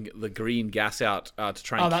putting the green gas out to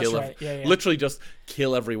try and kill him. Yeah. Literally just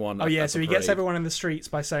kill everyone. So he gets everyone in the streets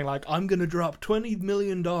by saying like, "I'm going to drop $20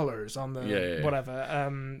 million on the whatever."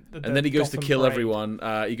 And then he goes to kill everyone.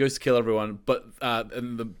 But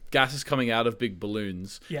and the gas is coming out of big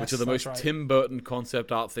balloons, which are the most Tim Burton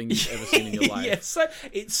concept art thing you've ever seen in your life. So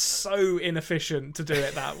it's so inefficient to do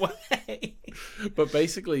it that way. But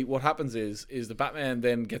basically, what happens is the Batman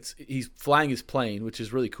then he's flying his plane, which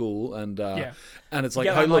is really cool, and it's like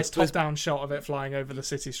a nice top-down shot of it flying over the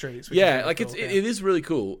city streets. Which is really cool. It is really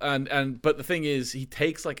cool, but the thing is, he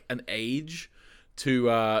takes like an age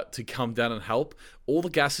to come down and help. All the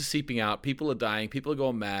gas is seeping out. People are dying. People are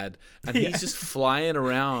going mad, and he's just flying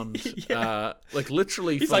around, like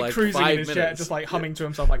literally he's for like like cruising 5 in his minutes, jet, just like humming to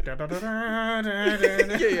himself, like. I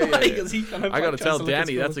gotta tell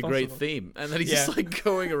Danny that's a great theme, and then he's just like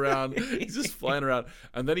going around. He's just flying around,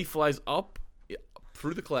 and then he flies up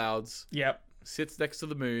through the clouds. Yep. Sits next to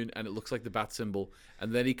the moon, and it looks like the bat symbol.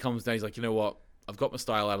 And then he comes down. He's like, you know what? I've got my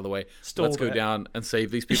style out of the way. Let's go down and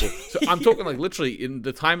save these people. So I'm talking like literally in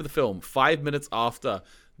the time of the film, 5 minutes after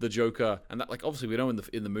the Joker, and that, like, obviously we know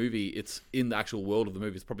in the movie, it's in the actual world of the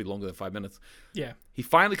movie, it's probably longer than 5 minutes. Yeah. He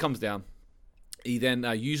finally comes down. He then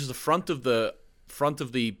uses the front of the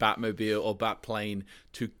Batmobile or Batplane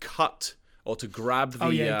to cut or to grab the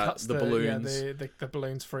balloons. The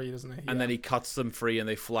balloons free, doesn't he? And then he cuts them free and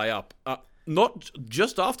they fly up. Not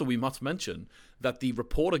just after, we must mention that the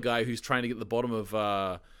reporter guy who's trying to get to the bottom of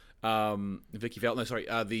Vicky Vale,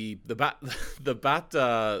 the bat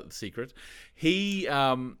secret, he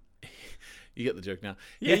you get the joke now.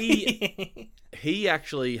 He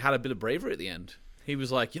actually had a bit of bravery at the end. He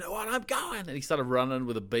was like, you know what, I'm going, and he started running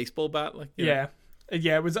with a baseball bat, like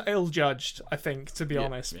it was ill judged, I think, to be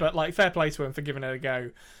honest. But like, fair play to him for giving it a go.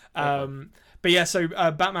 But yeah, so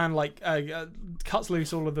Batman cuts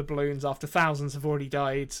loose all of the balloons after thousands have already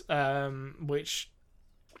died, which,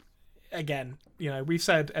 again, we've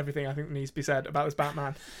said everything I think needs to be said about this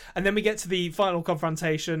Batman. And then we get to the final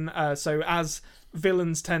confrontation. So as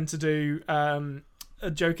villains tend to do,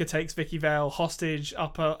 Joker takes Vicky Vale hostage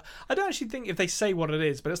up I don't actually think if they say what it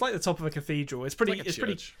is, but it's like the top of a cathedral. It's pretty.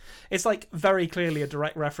 It's like very clearly a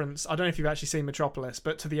direct reference. I don't know if you've actually seen Metropolis,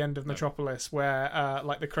 but to the end of Metropolis, where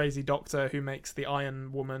like the crazy doctor who makes the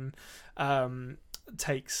Iron Woman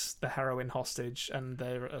takes the heroine hostage, and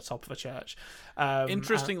they're at the top of a church.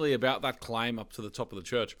 Interestingly, about that climb up to the top of the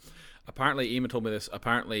church. Apparently, Emma told me this.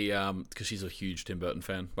 Apparently, because she's a huge Tim Burton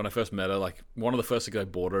fan. When I first met her, like one of the first things I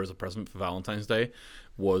bought her as a present for Valentine's Day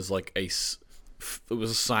was like it was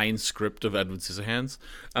a signed script of Edward Scissorhands.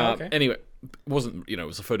 Okay. Anyway, it wasn't, it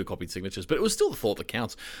was a photocopied signatures, but it was still the thought that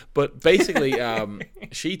counts. But basically,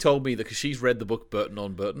 she told me that because she's read the book Burton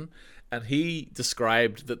on Burton, and he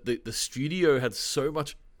described that the studio had so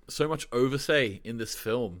much oversight in this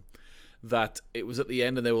film that it was at the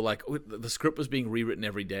end and they were like, the script was being rewritten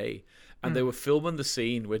every day, and they were filming the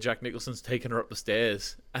scene where Jack Nicholson's taking her up the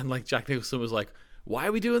stairs, and like Jack Nicholson was like, why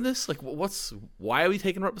are we doing this? Like, why are we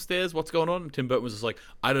taking her up the stairs? What's going on? And Tim Burton was just like,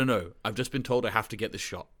 I don't know. I've just been told I have to get this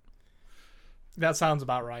shot. That sounds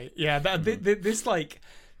about right. Yeah, this like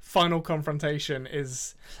final confrontation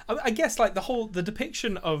is, I guess, like the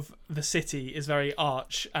depiction of the city is very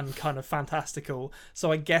arch and kind of fantastical,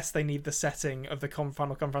 so I guess they need the setting of the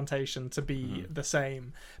final confrontation to be the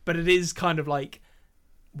same, but it is kind of like,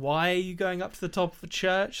 why are you going up to the top of a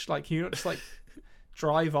church? Like, can you not just like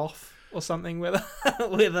drive off or something with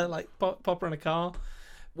a like pop her in a car?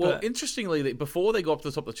 Well, interestingly, before they go up to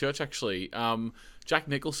the top of the church, actually, Jack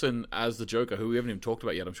Nicholson as the Joker, who we haven't even talked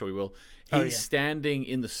about yet, I'm sure we will, he's standing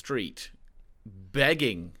in the street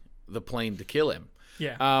begging the plane to kill him.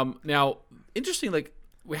 Yeah. Now, interesting, like,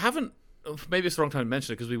 we haven't, maybe it's the wrong time to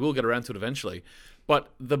mention it because we will get around to it eventually,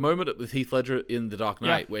 but the moment with Heath Ledger in The Dark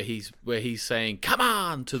Knight where he's saying, come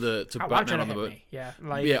on, to Batman on the moon. Yeah,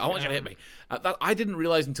 I want you to hit me. That I didn't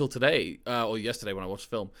realize until today, or yesterday when I watched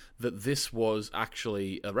the film, that this was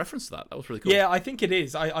actually a reference to that. That was really cool. Yeah, I think it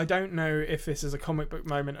is. I don't know if this is a comic book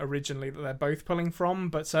moment originally that they're both pulling from,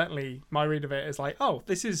 but certainly my read of it is like, oh,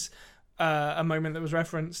 this is a moment that was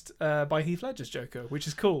referenced by Heath Ledger's Joker, which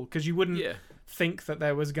is cool, because you wouldn't think that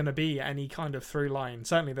there was going to be any kind of through line.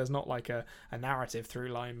 Certainly there's not like a narrative through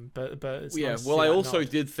line, but it's nice well, I also nod.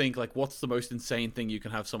 did think, like, what's the most insane thing you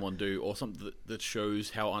can have someone do, or something that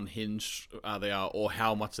shows how unhinged they are, or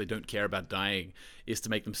how much they don't care about dying, is to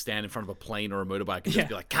make them stand in front of a plane or a motorbike and just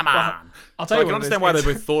be like, come on. Well, I'll tell you, I can understand why they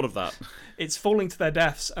both thought of that. It's falling to their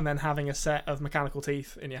deaths and then having a set of mechanical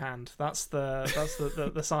teeth in your hand. That's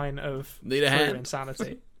the sign of need a hand.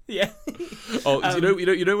 Insanity. Yeah.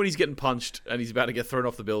 You know when he's getting punched and he's about to get thrown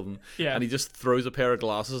off the building, and he just throws a pair of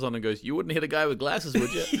glasses on and goes, "You wouldn't hit a guy with glasses,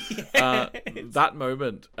 would you?" That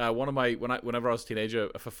moment, whenever I was a teenager,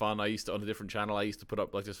 for fun, I used to, on a different channel, I used to put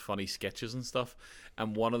up like just funny sketches and stuff.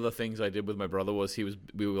 And one of the things I did with my brother was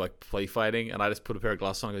we were like play fighting, and I just put a pair of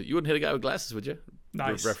glasses on and go, "You wouldn't hit a guy with glasses, would you?"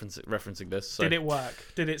 Nice. Referencing this. So. Did it work?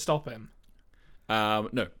 Did it stop him?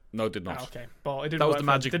 No, it did not. Oh, okay, well, it didn't. That was work the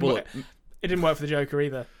magic bullet. It didn't work for the Joker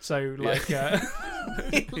either. So, like,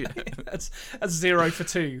 that's 0 for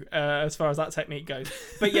 2 as far as that technique goes.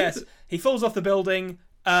 But yes, he falls off the building,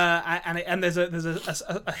 and there's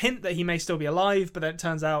a hint that he may still be alive, but then it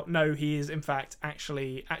turns out no, he is in fact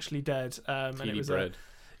actually dead. And it was bread.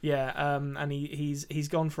 And he's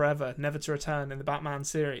gone forever, never to return in the Batman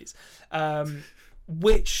series,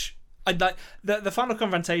 which. I'd like the final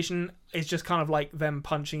confrontation is just kind of like them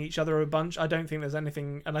punching each other a bunch. I don't think there's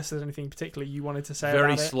anything, unless there's anything particularly you wanted to say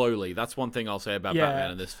very about it. Slowly. That's one thing I'll say about Batman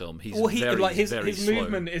in this film. He's very his slow.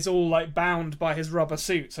 movement is all like bound by his rubber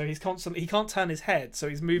suit, so he can't turn his head, so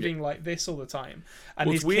he's moving like this all the time.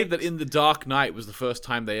 And it's weird that in The Dark Knight was the first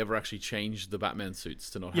time they ever actually changed the Batman suits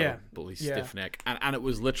to not have a bully stiff neck, and it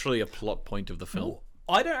was literally a plot point of the film.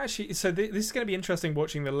 I don't actually. So this is going to be interesting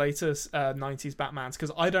watching the latest 90s Batmans,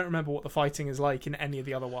 because I don't remember what the fighting is like in any of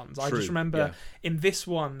the other ones. I just remember in this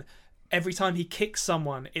one, every time he kicks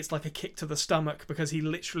someone, it's like a kick to the stomach, because he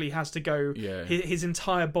literally has to go. Yeah. His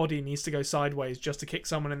entire body needs to go sideways just to kick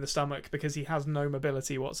someone in the stomach, because he has no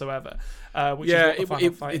mobility whatsoever. Which is what the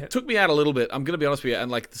final fight it took me out a little bit. I'm going to be honest with you,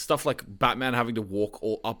 and like the stuff like Batman having to walk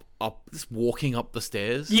just walking up the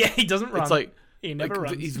stairs. Yeah, he doesn't run. It's like. He never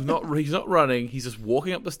runs. He's not running. He's just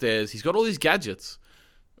walking up the stairs. He's got all these gadgets,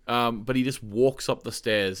 but he just walks up the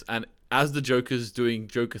stairs. And as the Joker's doing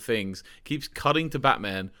Joker things, keeps cutting to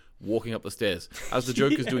Batman walking up the stairs. As the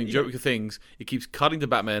Joker's doing Joker things, it keeps cutting to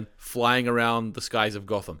Batman flying around the skies of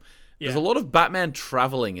Gotham. There's a lot of Batman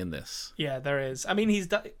traveling in this. Yeah, there is. I mean,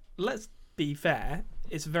 let's be fair.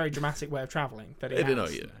 It's a very dramatic way of traveling that he has. No,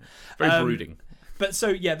 yeah. Very brooding. But so,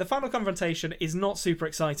 yeah, the final confrontation is not super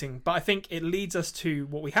exciting, but I think it leads us to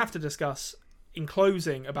what we have to discuss in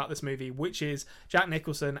closing about this movie, which is Jack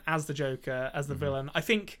Nicholson as the Joker, as the villain. I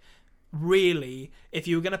think, really, if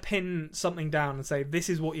you were going to pin something down and say, this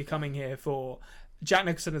is what you're coming here for, Jack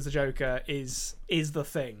Nicholson as the Joker is the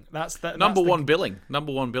thing. That's number one billing.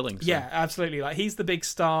 So. Yeah, absolutely. Like, he's the big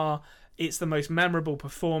star. It's the most memorable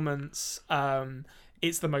performance.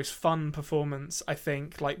 It's the most fun performance, I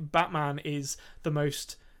think. Like, Batman is the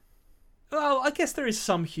most... Well, I guess there is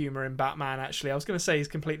some humour in Batman, actually. I was going to say he's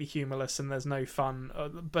completely humourless and there's no fun.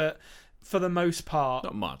 But for the most part...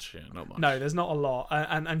 Not much, yeah, not much. No, there's not a lot.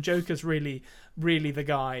 And Joker's really, really the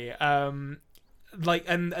guy. Like,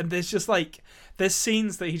 and there's just, like... There's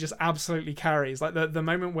scenes that he just absolutely carries. Like, the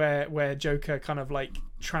moment where Joker kind of, like,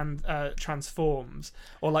 transforms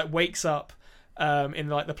or, like, wakes up in,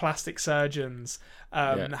 like, the plastic surgeons...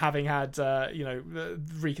 having had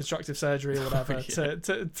reconstructive surgery or whatever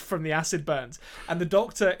from the acid burns, and the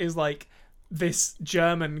doctor is like this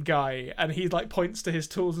German guy, and he like points to his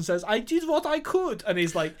tools and says, "I did what I could," and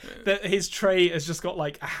he's like, his tray has just got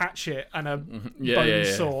like a hatchet and a bone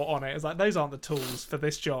saw on it. It's like, those aren't the tools for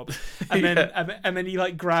this job. And then and then he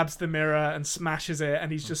like grabs the mirror and smashes it,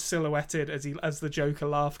 and he's just silhouetted as the Joker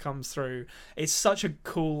laugh comes through. It's such a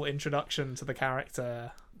cool introduction to the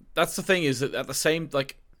character. That's the thing, is that at the same,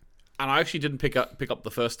 like, and I actually didn't pick up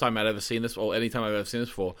the first time I'd ever seen this, or any time I've ever seen this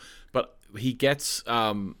before, but he gets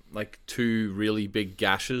like 2 really big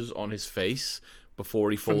gashes on his face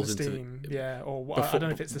before he falls into steam. Or I don't know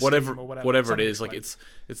if it's the whatever steam or whatever it is. Like, it's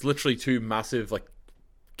literally 2 massive like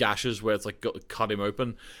gashes where it's like cut him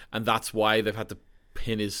open, and that's why they've had to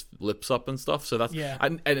pin his lips up and stuff. So that's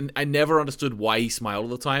and I never understood why he smiled all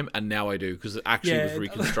the time, and now I do, because it actually was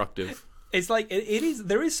reconstructive. It's like it is.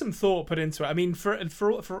 There is some thought put into it. I mean, for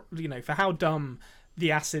for how dumb the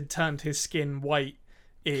acid turned his skin white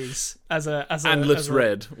is and lips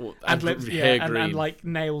red and lips hair green and like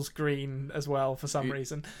nails green as well for some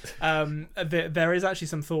reason. There is actually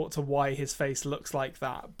some thought to why his face looks like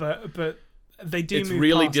that, but they do. It's move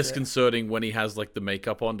really past disconcerting when he has like the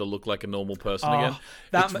makeup on to look like a normal person again.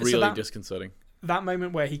 It's really disconcerting. That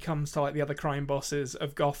moment where he comes to like the other crime bosses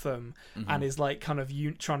of Gotham and is like kind of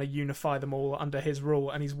trying to unify them all under his rule,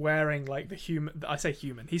 and he's wearing like the human. I say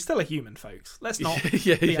human. He's still a human, folks. Let's not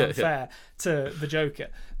be unfair to the Joker.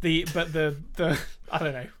 The I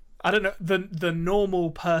don't know. The normal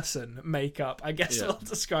person makeup, I guess I'll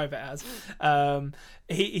describe it as. And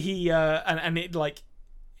it like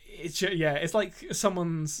it's like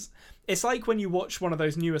someone's. It's like when you watch one of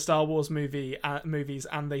those newer Star Wars movies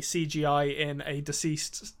and they CGI in a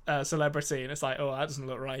deceased celebrity, and it's like, oh, that doesn't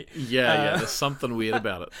look right. There's something weird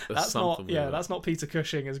about it. That's not Peter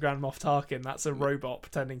Cushing as Grand Moff Tarkin. That's a robot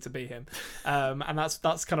pretending to be him. And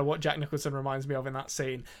that's kind of what Jack Nicholson reminds me of in that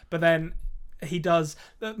scene. But then he does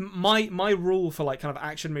my rule for like kind of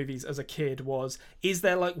action movies as a kid was, is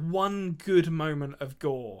there like one good moment of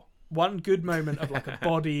gore? One good moment of like a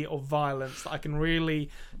body or violence that I can really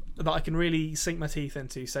sink my teeth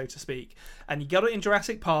into, so to speak. And you got it in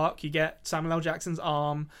Jurassic Park. You get Samuel L. Jackson's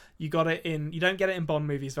arm. You don't get it in Bond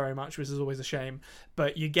movies very much, which is always a shame.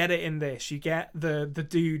 But you get it in this. You get the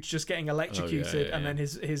dude just getting electrocuted, and then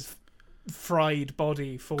his fried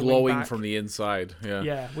body falling glowing back from the inside.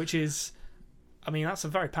 Yeah, which is. I mean, that's a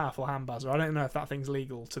very powerful hand buzzer. I don't know if that thing's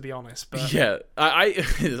legal, to be honest. But I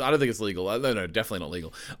don't think it's legal. No, definitely not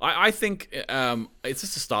legal. I think it's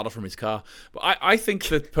just a starter from his car. But I think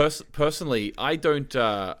that personally, I don't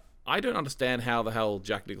understand how the hell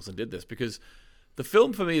Jack Nicholson did this, because the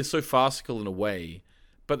film for me is so farcical in a way,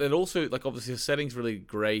 but then also like obviously the setting's really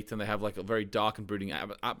great and they have like a very dark and brooding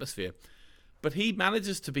atmosphere. But he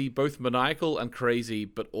manages to be both maniacal and crazy,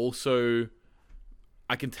 but also.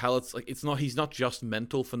 I can tell he's not just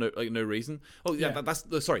mental for no reason. Oh yeah, that's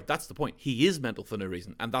the point. He is mental for no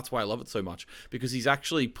reason, and that's why I love it so much, because he's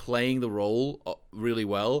actually playing the role really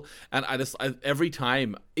well. And every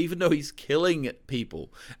time, even though he's killing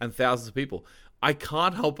people and thousands of people, I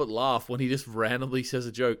can't help but laugh when he just randomly says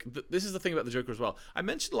a joke. This is the thing about the Joker as well. I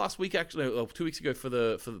mentioned last week, actually, 2 weeks ago for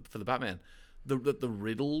the Batman, that the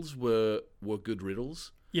riddles were good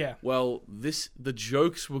riddles. Yeah. Well, the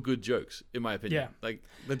jokes were good jokes, in my opinion. Yeah. Like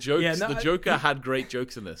the jokes, the Joker had great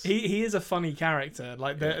jokes in this. He is a funny character.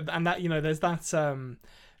 Like and that there's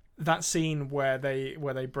that scene where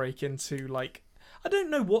they break into like, I don't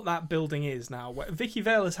know what that building is now. Where Vicky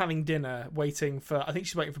Vale is having dinner, I think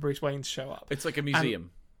she's waiting for Bruce Wayne to show up. It's like a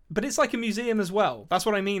museum. But it's like a museum as well. That's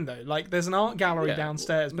what I mean, though. Like, there's an art gallery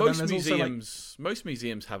downstairs, but then there's most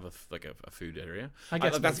museums have a food area. I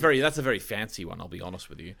guess that's a very fancy one. I'll be honest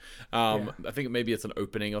with you. I think maybe it's an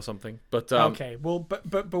opening or something. But okay, well,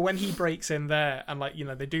 but when he breaks in there and like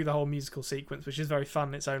they do the whole musical sequence, which is very fun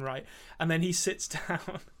in its own right, and then he sits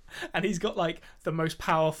down. And he's got like the most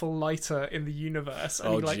powerful lighter in the universe,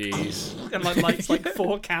 and lights like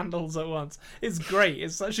 4 candles at once. It's great.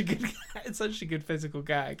 It's such a good physical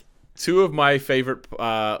gag. 2 of my favorite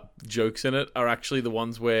jokes in it are actually the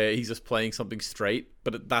ones where he's just playing something straight,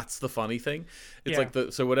 but that's the funny thing. It's like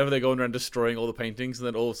so whenever they're going around destroying all the paintings, and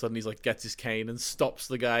then all of a sudden he's like gets his cane and stops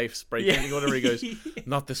the guy spray painting or whatever. He goes,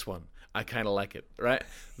 "Not this one. I kind of like it," right?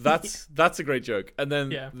 That's a great joke. And then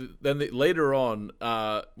later on,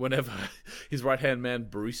 whenever his right hand man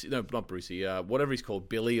not Brucey, whatever he's called,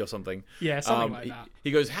 Billy or something, something like that.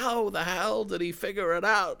 He goes, "How the hell did he figure it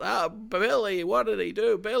out? Billy, what did he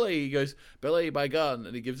do? Billy." He goes, "Billy, my gun,"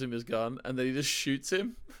 and he gives him his gun, and then he just shoots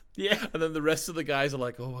him. Yeah. And then the rest of the guys are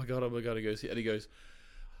like, "Oh my god, oh my god." He goes,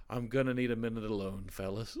 "I'm gonna need a minute alone,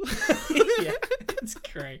 fellas." Yeah, it's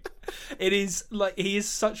great. It is like he is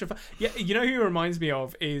such a you know who he reminds me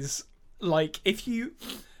of is like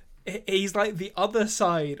he's like the other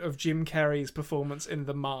side of Jim Carrey's performance in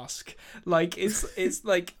The Mask. Like it's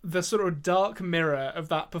like the sort of dark mirror of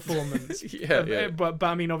that performance. But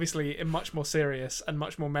I mean, obviously, much more serious and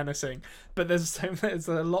much more menacing. But there's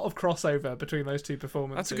a lot of crossover between those two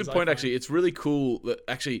performances. That's a good point. Actually, it's really cool that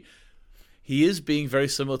actually. He is being very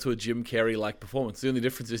similar to a Jim Carrey-like performance. The only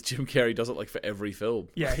difference is Jim Carrey does it like for every film.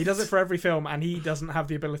 Yeah, he does it for every film, and he doesn't have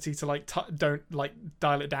the ability to don't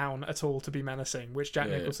dial it down at all to be menacing, which Jack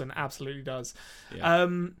Nicholson absolutely does. Yeah.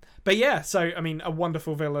 But yeah, so I mean, a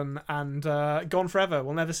wonderful villain and gone forever.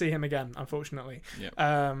 We'll never see him again, unfortunately.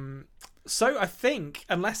 Yeah. So I think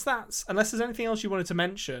unless there's anything else you wanted to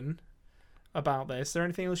mention about this, is there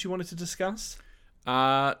anything else you wanted to discuss?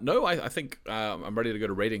 No, I think I'm ready to go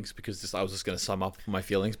to ratings because I was just going to sum up my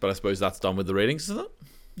feelings, but I suppose that's done with the ratings, isn't it?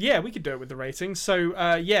 Yeah, we could do it with the ratings. So,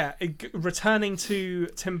 returning to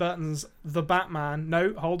Tim Burton's The Batman.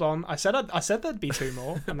 No, hold on. I said there'd be 2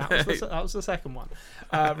 more, and that was the second one.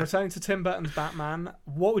 Returning to Tim Burton's Batman.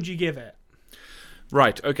 What would you give it?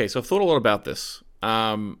 Right. Okay. So I've thought a lot about this.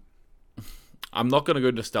 I'm not going to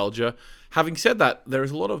go nostalgia. Having said that,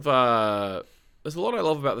 there's a lot I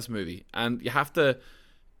love about this movie, and you have to.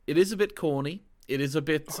 It is a bit corny. It is a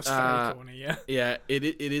bit. It's very corny, yeah. Yeah, it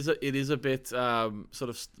is a bit sort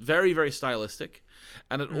of very, very stylistic,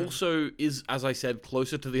 and it also is, as I said,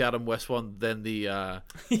 closer to the Adam West one than the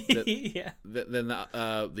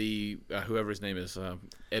whoever his name is,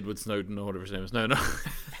 Edward Snowden or whatever his name is. No,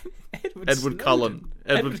 Edward Cullen.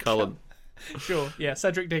 Edward Cullen. Sure, yeah,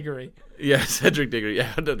 Cedric Diggory. Yeah, Cedric Diggory.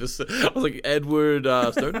 Yeah, I was like Edward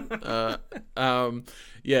Snowden.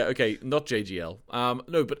 Yeah, okay, not JGL.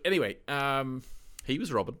 No, but anyway, he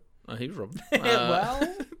was Robin.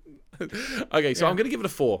 Well, okay, so I'm going to give it a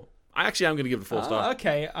 4. I actually am going to give it a 4 star.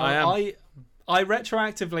 Okay, I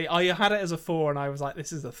retroactively I had it as a 4, and I was like,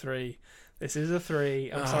 this is a 3. This is a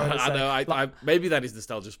 3. I'm sorry to say. I know. Maybe that is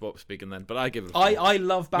nostalgia speaking then, but I give it a 4. I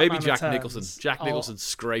love Batman Maybe Jack Returns. Nicholson. Jack Nicholson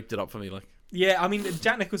scraped it up for me. Like, yeah, I mean,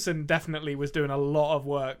 Jack Nicholson definitely was doing a lot of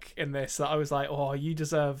work in this. That I was like, oh, you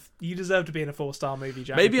deserve to be in a 4-star movie,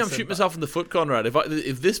 Jack. Maybe Nicholson, I'm shooting myself in the foot, Conrad.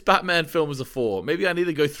 If this Batman film is a 4, maybe I need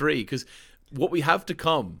to go 3 because what we have to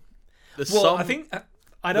come. There's at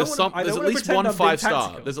least one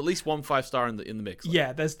 5-star. There's at least one 5-star in the mix. Like.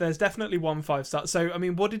 Yeah, there's definitely one 5-star. So I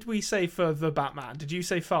mean, what did we say for the Batman? Did you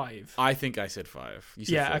say 5? I think I said 5. You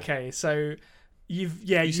said 4. Okay. So you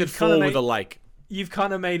said 4 with a like. You've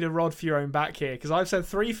kind of made a rod for your own back here because I've said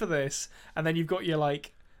 3 for this, and then you've got your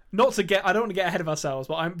like. I don't want to get ahead of ourselves,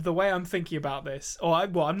 but the way I'm thinking about this,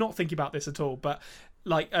 I'm not thinking about this at all, but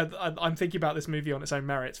like I'm thinking about this movie on its own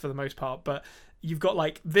merits for the most part, but. You've got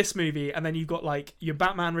like this movie, and then you've got like your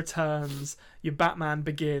Batman Returns, your Batman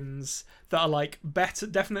Begins that are like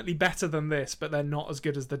definitely better than this, but they're not as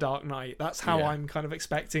good as The Dark Knight. That's how I'm kind of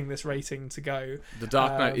expecting this rating to go. The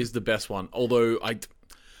Dark Knight is the best one, although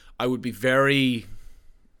I would be very.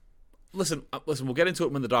 Listen. We'll get into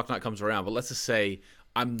it when The Dark Knight comes around, but let's just say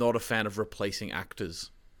I'm not a fan of replacing actors.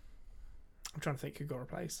 I'm trying to think who got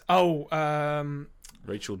replaced. Oh,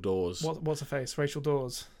 Rachel Dawes. What's her face? Rachel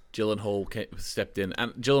Dawes. Gyllenhaal stepped in,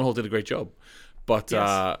 and Gyllenhaal did a great job. But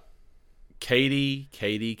yes.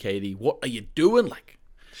 Katie, what are you doing? Like,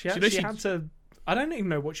 she had to. I don't even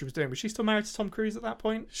know what she was doing. Was she still married to Tom Cruise at that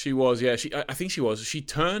point? She was, yeah. I think she was. She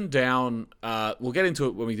turned down. We'll get into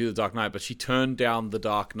it when we do The Dark Knight, but she turned down The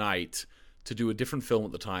Dark Knight to do a different film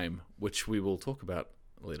at the time, which we will talk about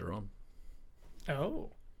later on. Oh.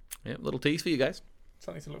 Yeah, little tease for you guys.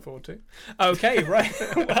 Something to look forward to. Okay, right.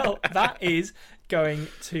 Well, that is going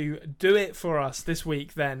to do it for us this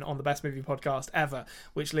week then on the Best Movie Podcast Ever,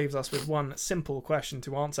 which leaves us with one simple question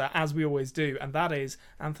to answer, as we always do, and that is,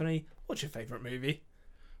 Anthony, what's your favourite movie?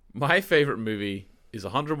 My favourite movie is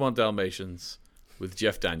 101 Dalmatians with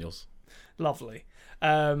Jeff Daniels. Lovely.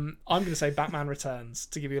 I'm going to say Batman Returns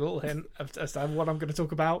to give you a little hint as to what I'm going to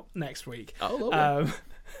talk about next week. Oh,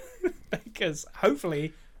 because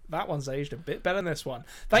hopefully that one's aged a bit better than this one.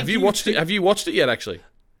 Have you watched it? Have you watched it yet? Actually,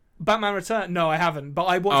 Batman Return? No, I haven't. But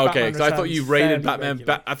I watched. Okay, because I thought you rated Batman.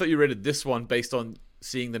 I thought you rated this one based on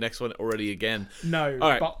seeing the next one already again. No. All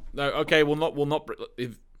right. But... No. Okay. We'll not.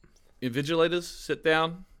 If invigilators sit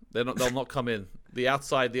down, they'll not come in. The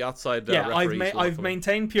outside. Yeah, I've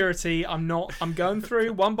maintained purity. I'm going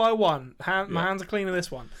through one by one. My hands are clean in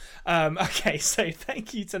this one. Okay, so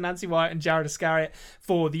thank you to Nancy Wyatt and Jared Iscariot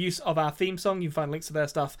for the use of our theme song. You can find links to their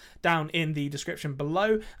stuff down in the description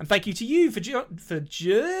below. And thank you to you for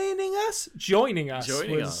joining us. Joining us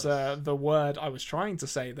was the word I was trying to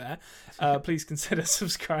say there. Please consider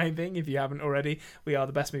subscribing if you haven't already. We are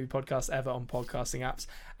the Best Movie Podcast Ever on podcasting apps,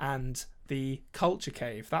 and the Culture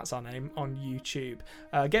Cave, that's our name, on YouTube.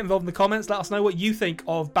 Get involved in the comments. Let us know what you think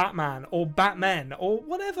of Batman or Batmen or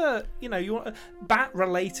whatever you want.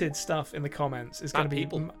 Bat-related stuff in the comments is going to be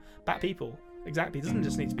Bat people. Exactly. It doesn't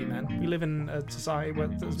just need to be men. We live in a society where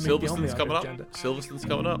there's Silverstone's coming up. Silverstone's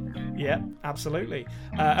coming up. Yeah, absolutely.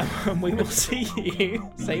 And we will see you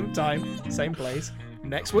same time, same place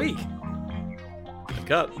next week.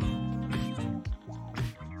 Cut.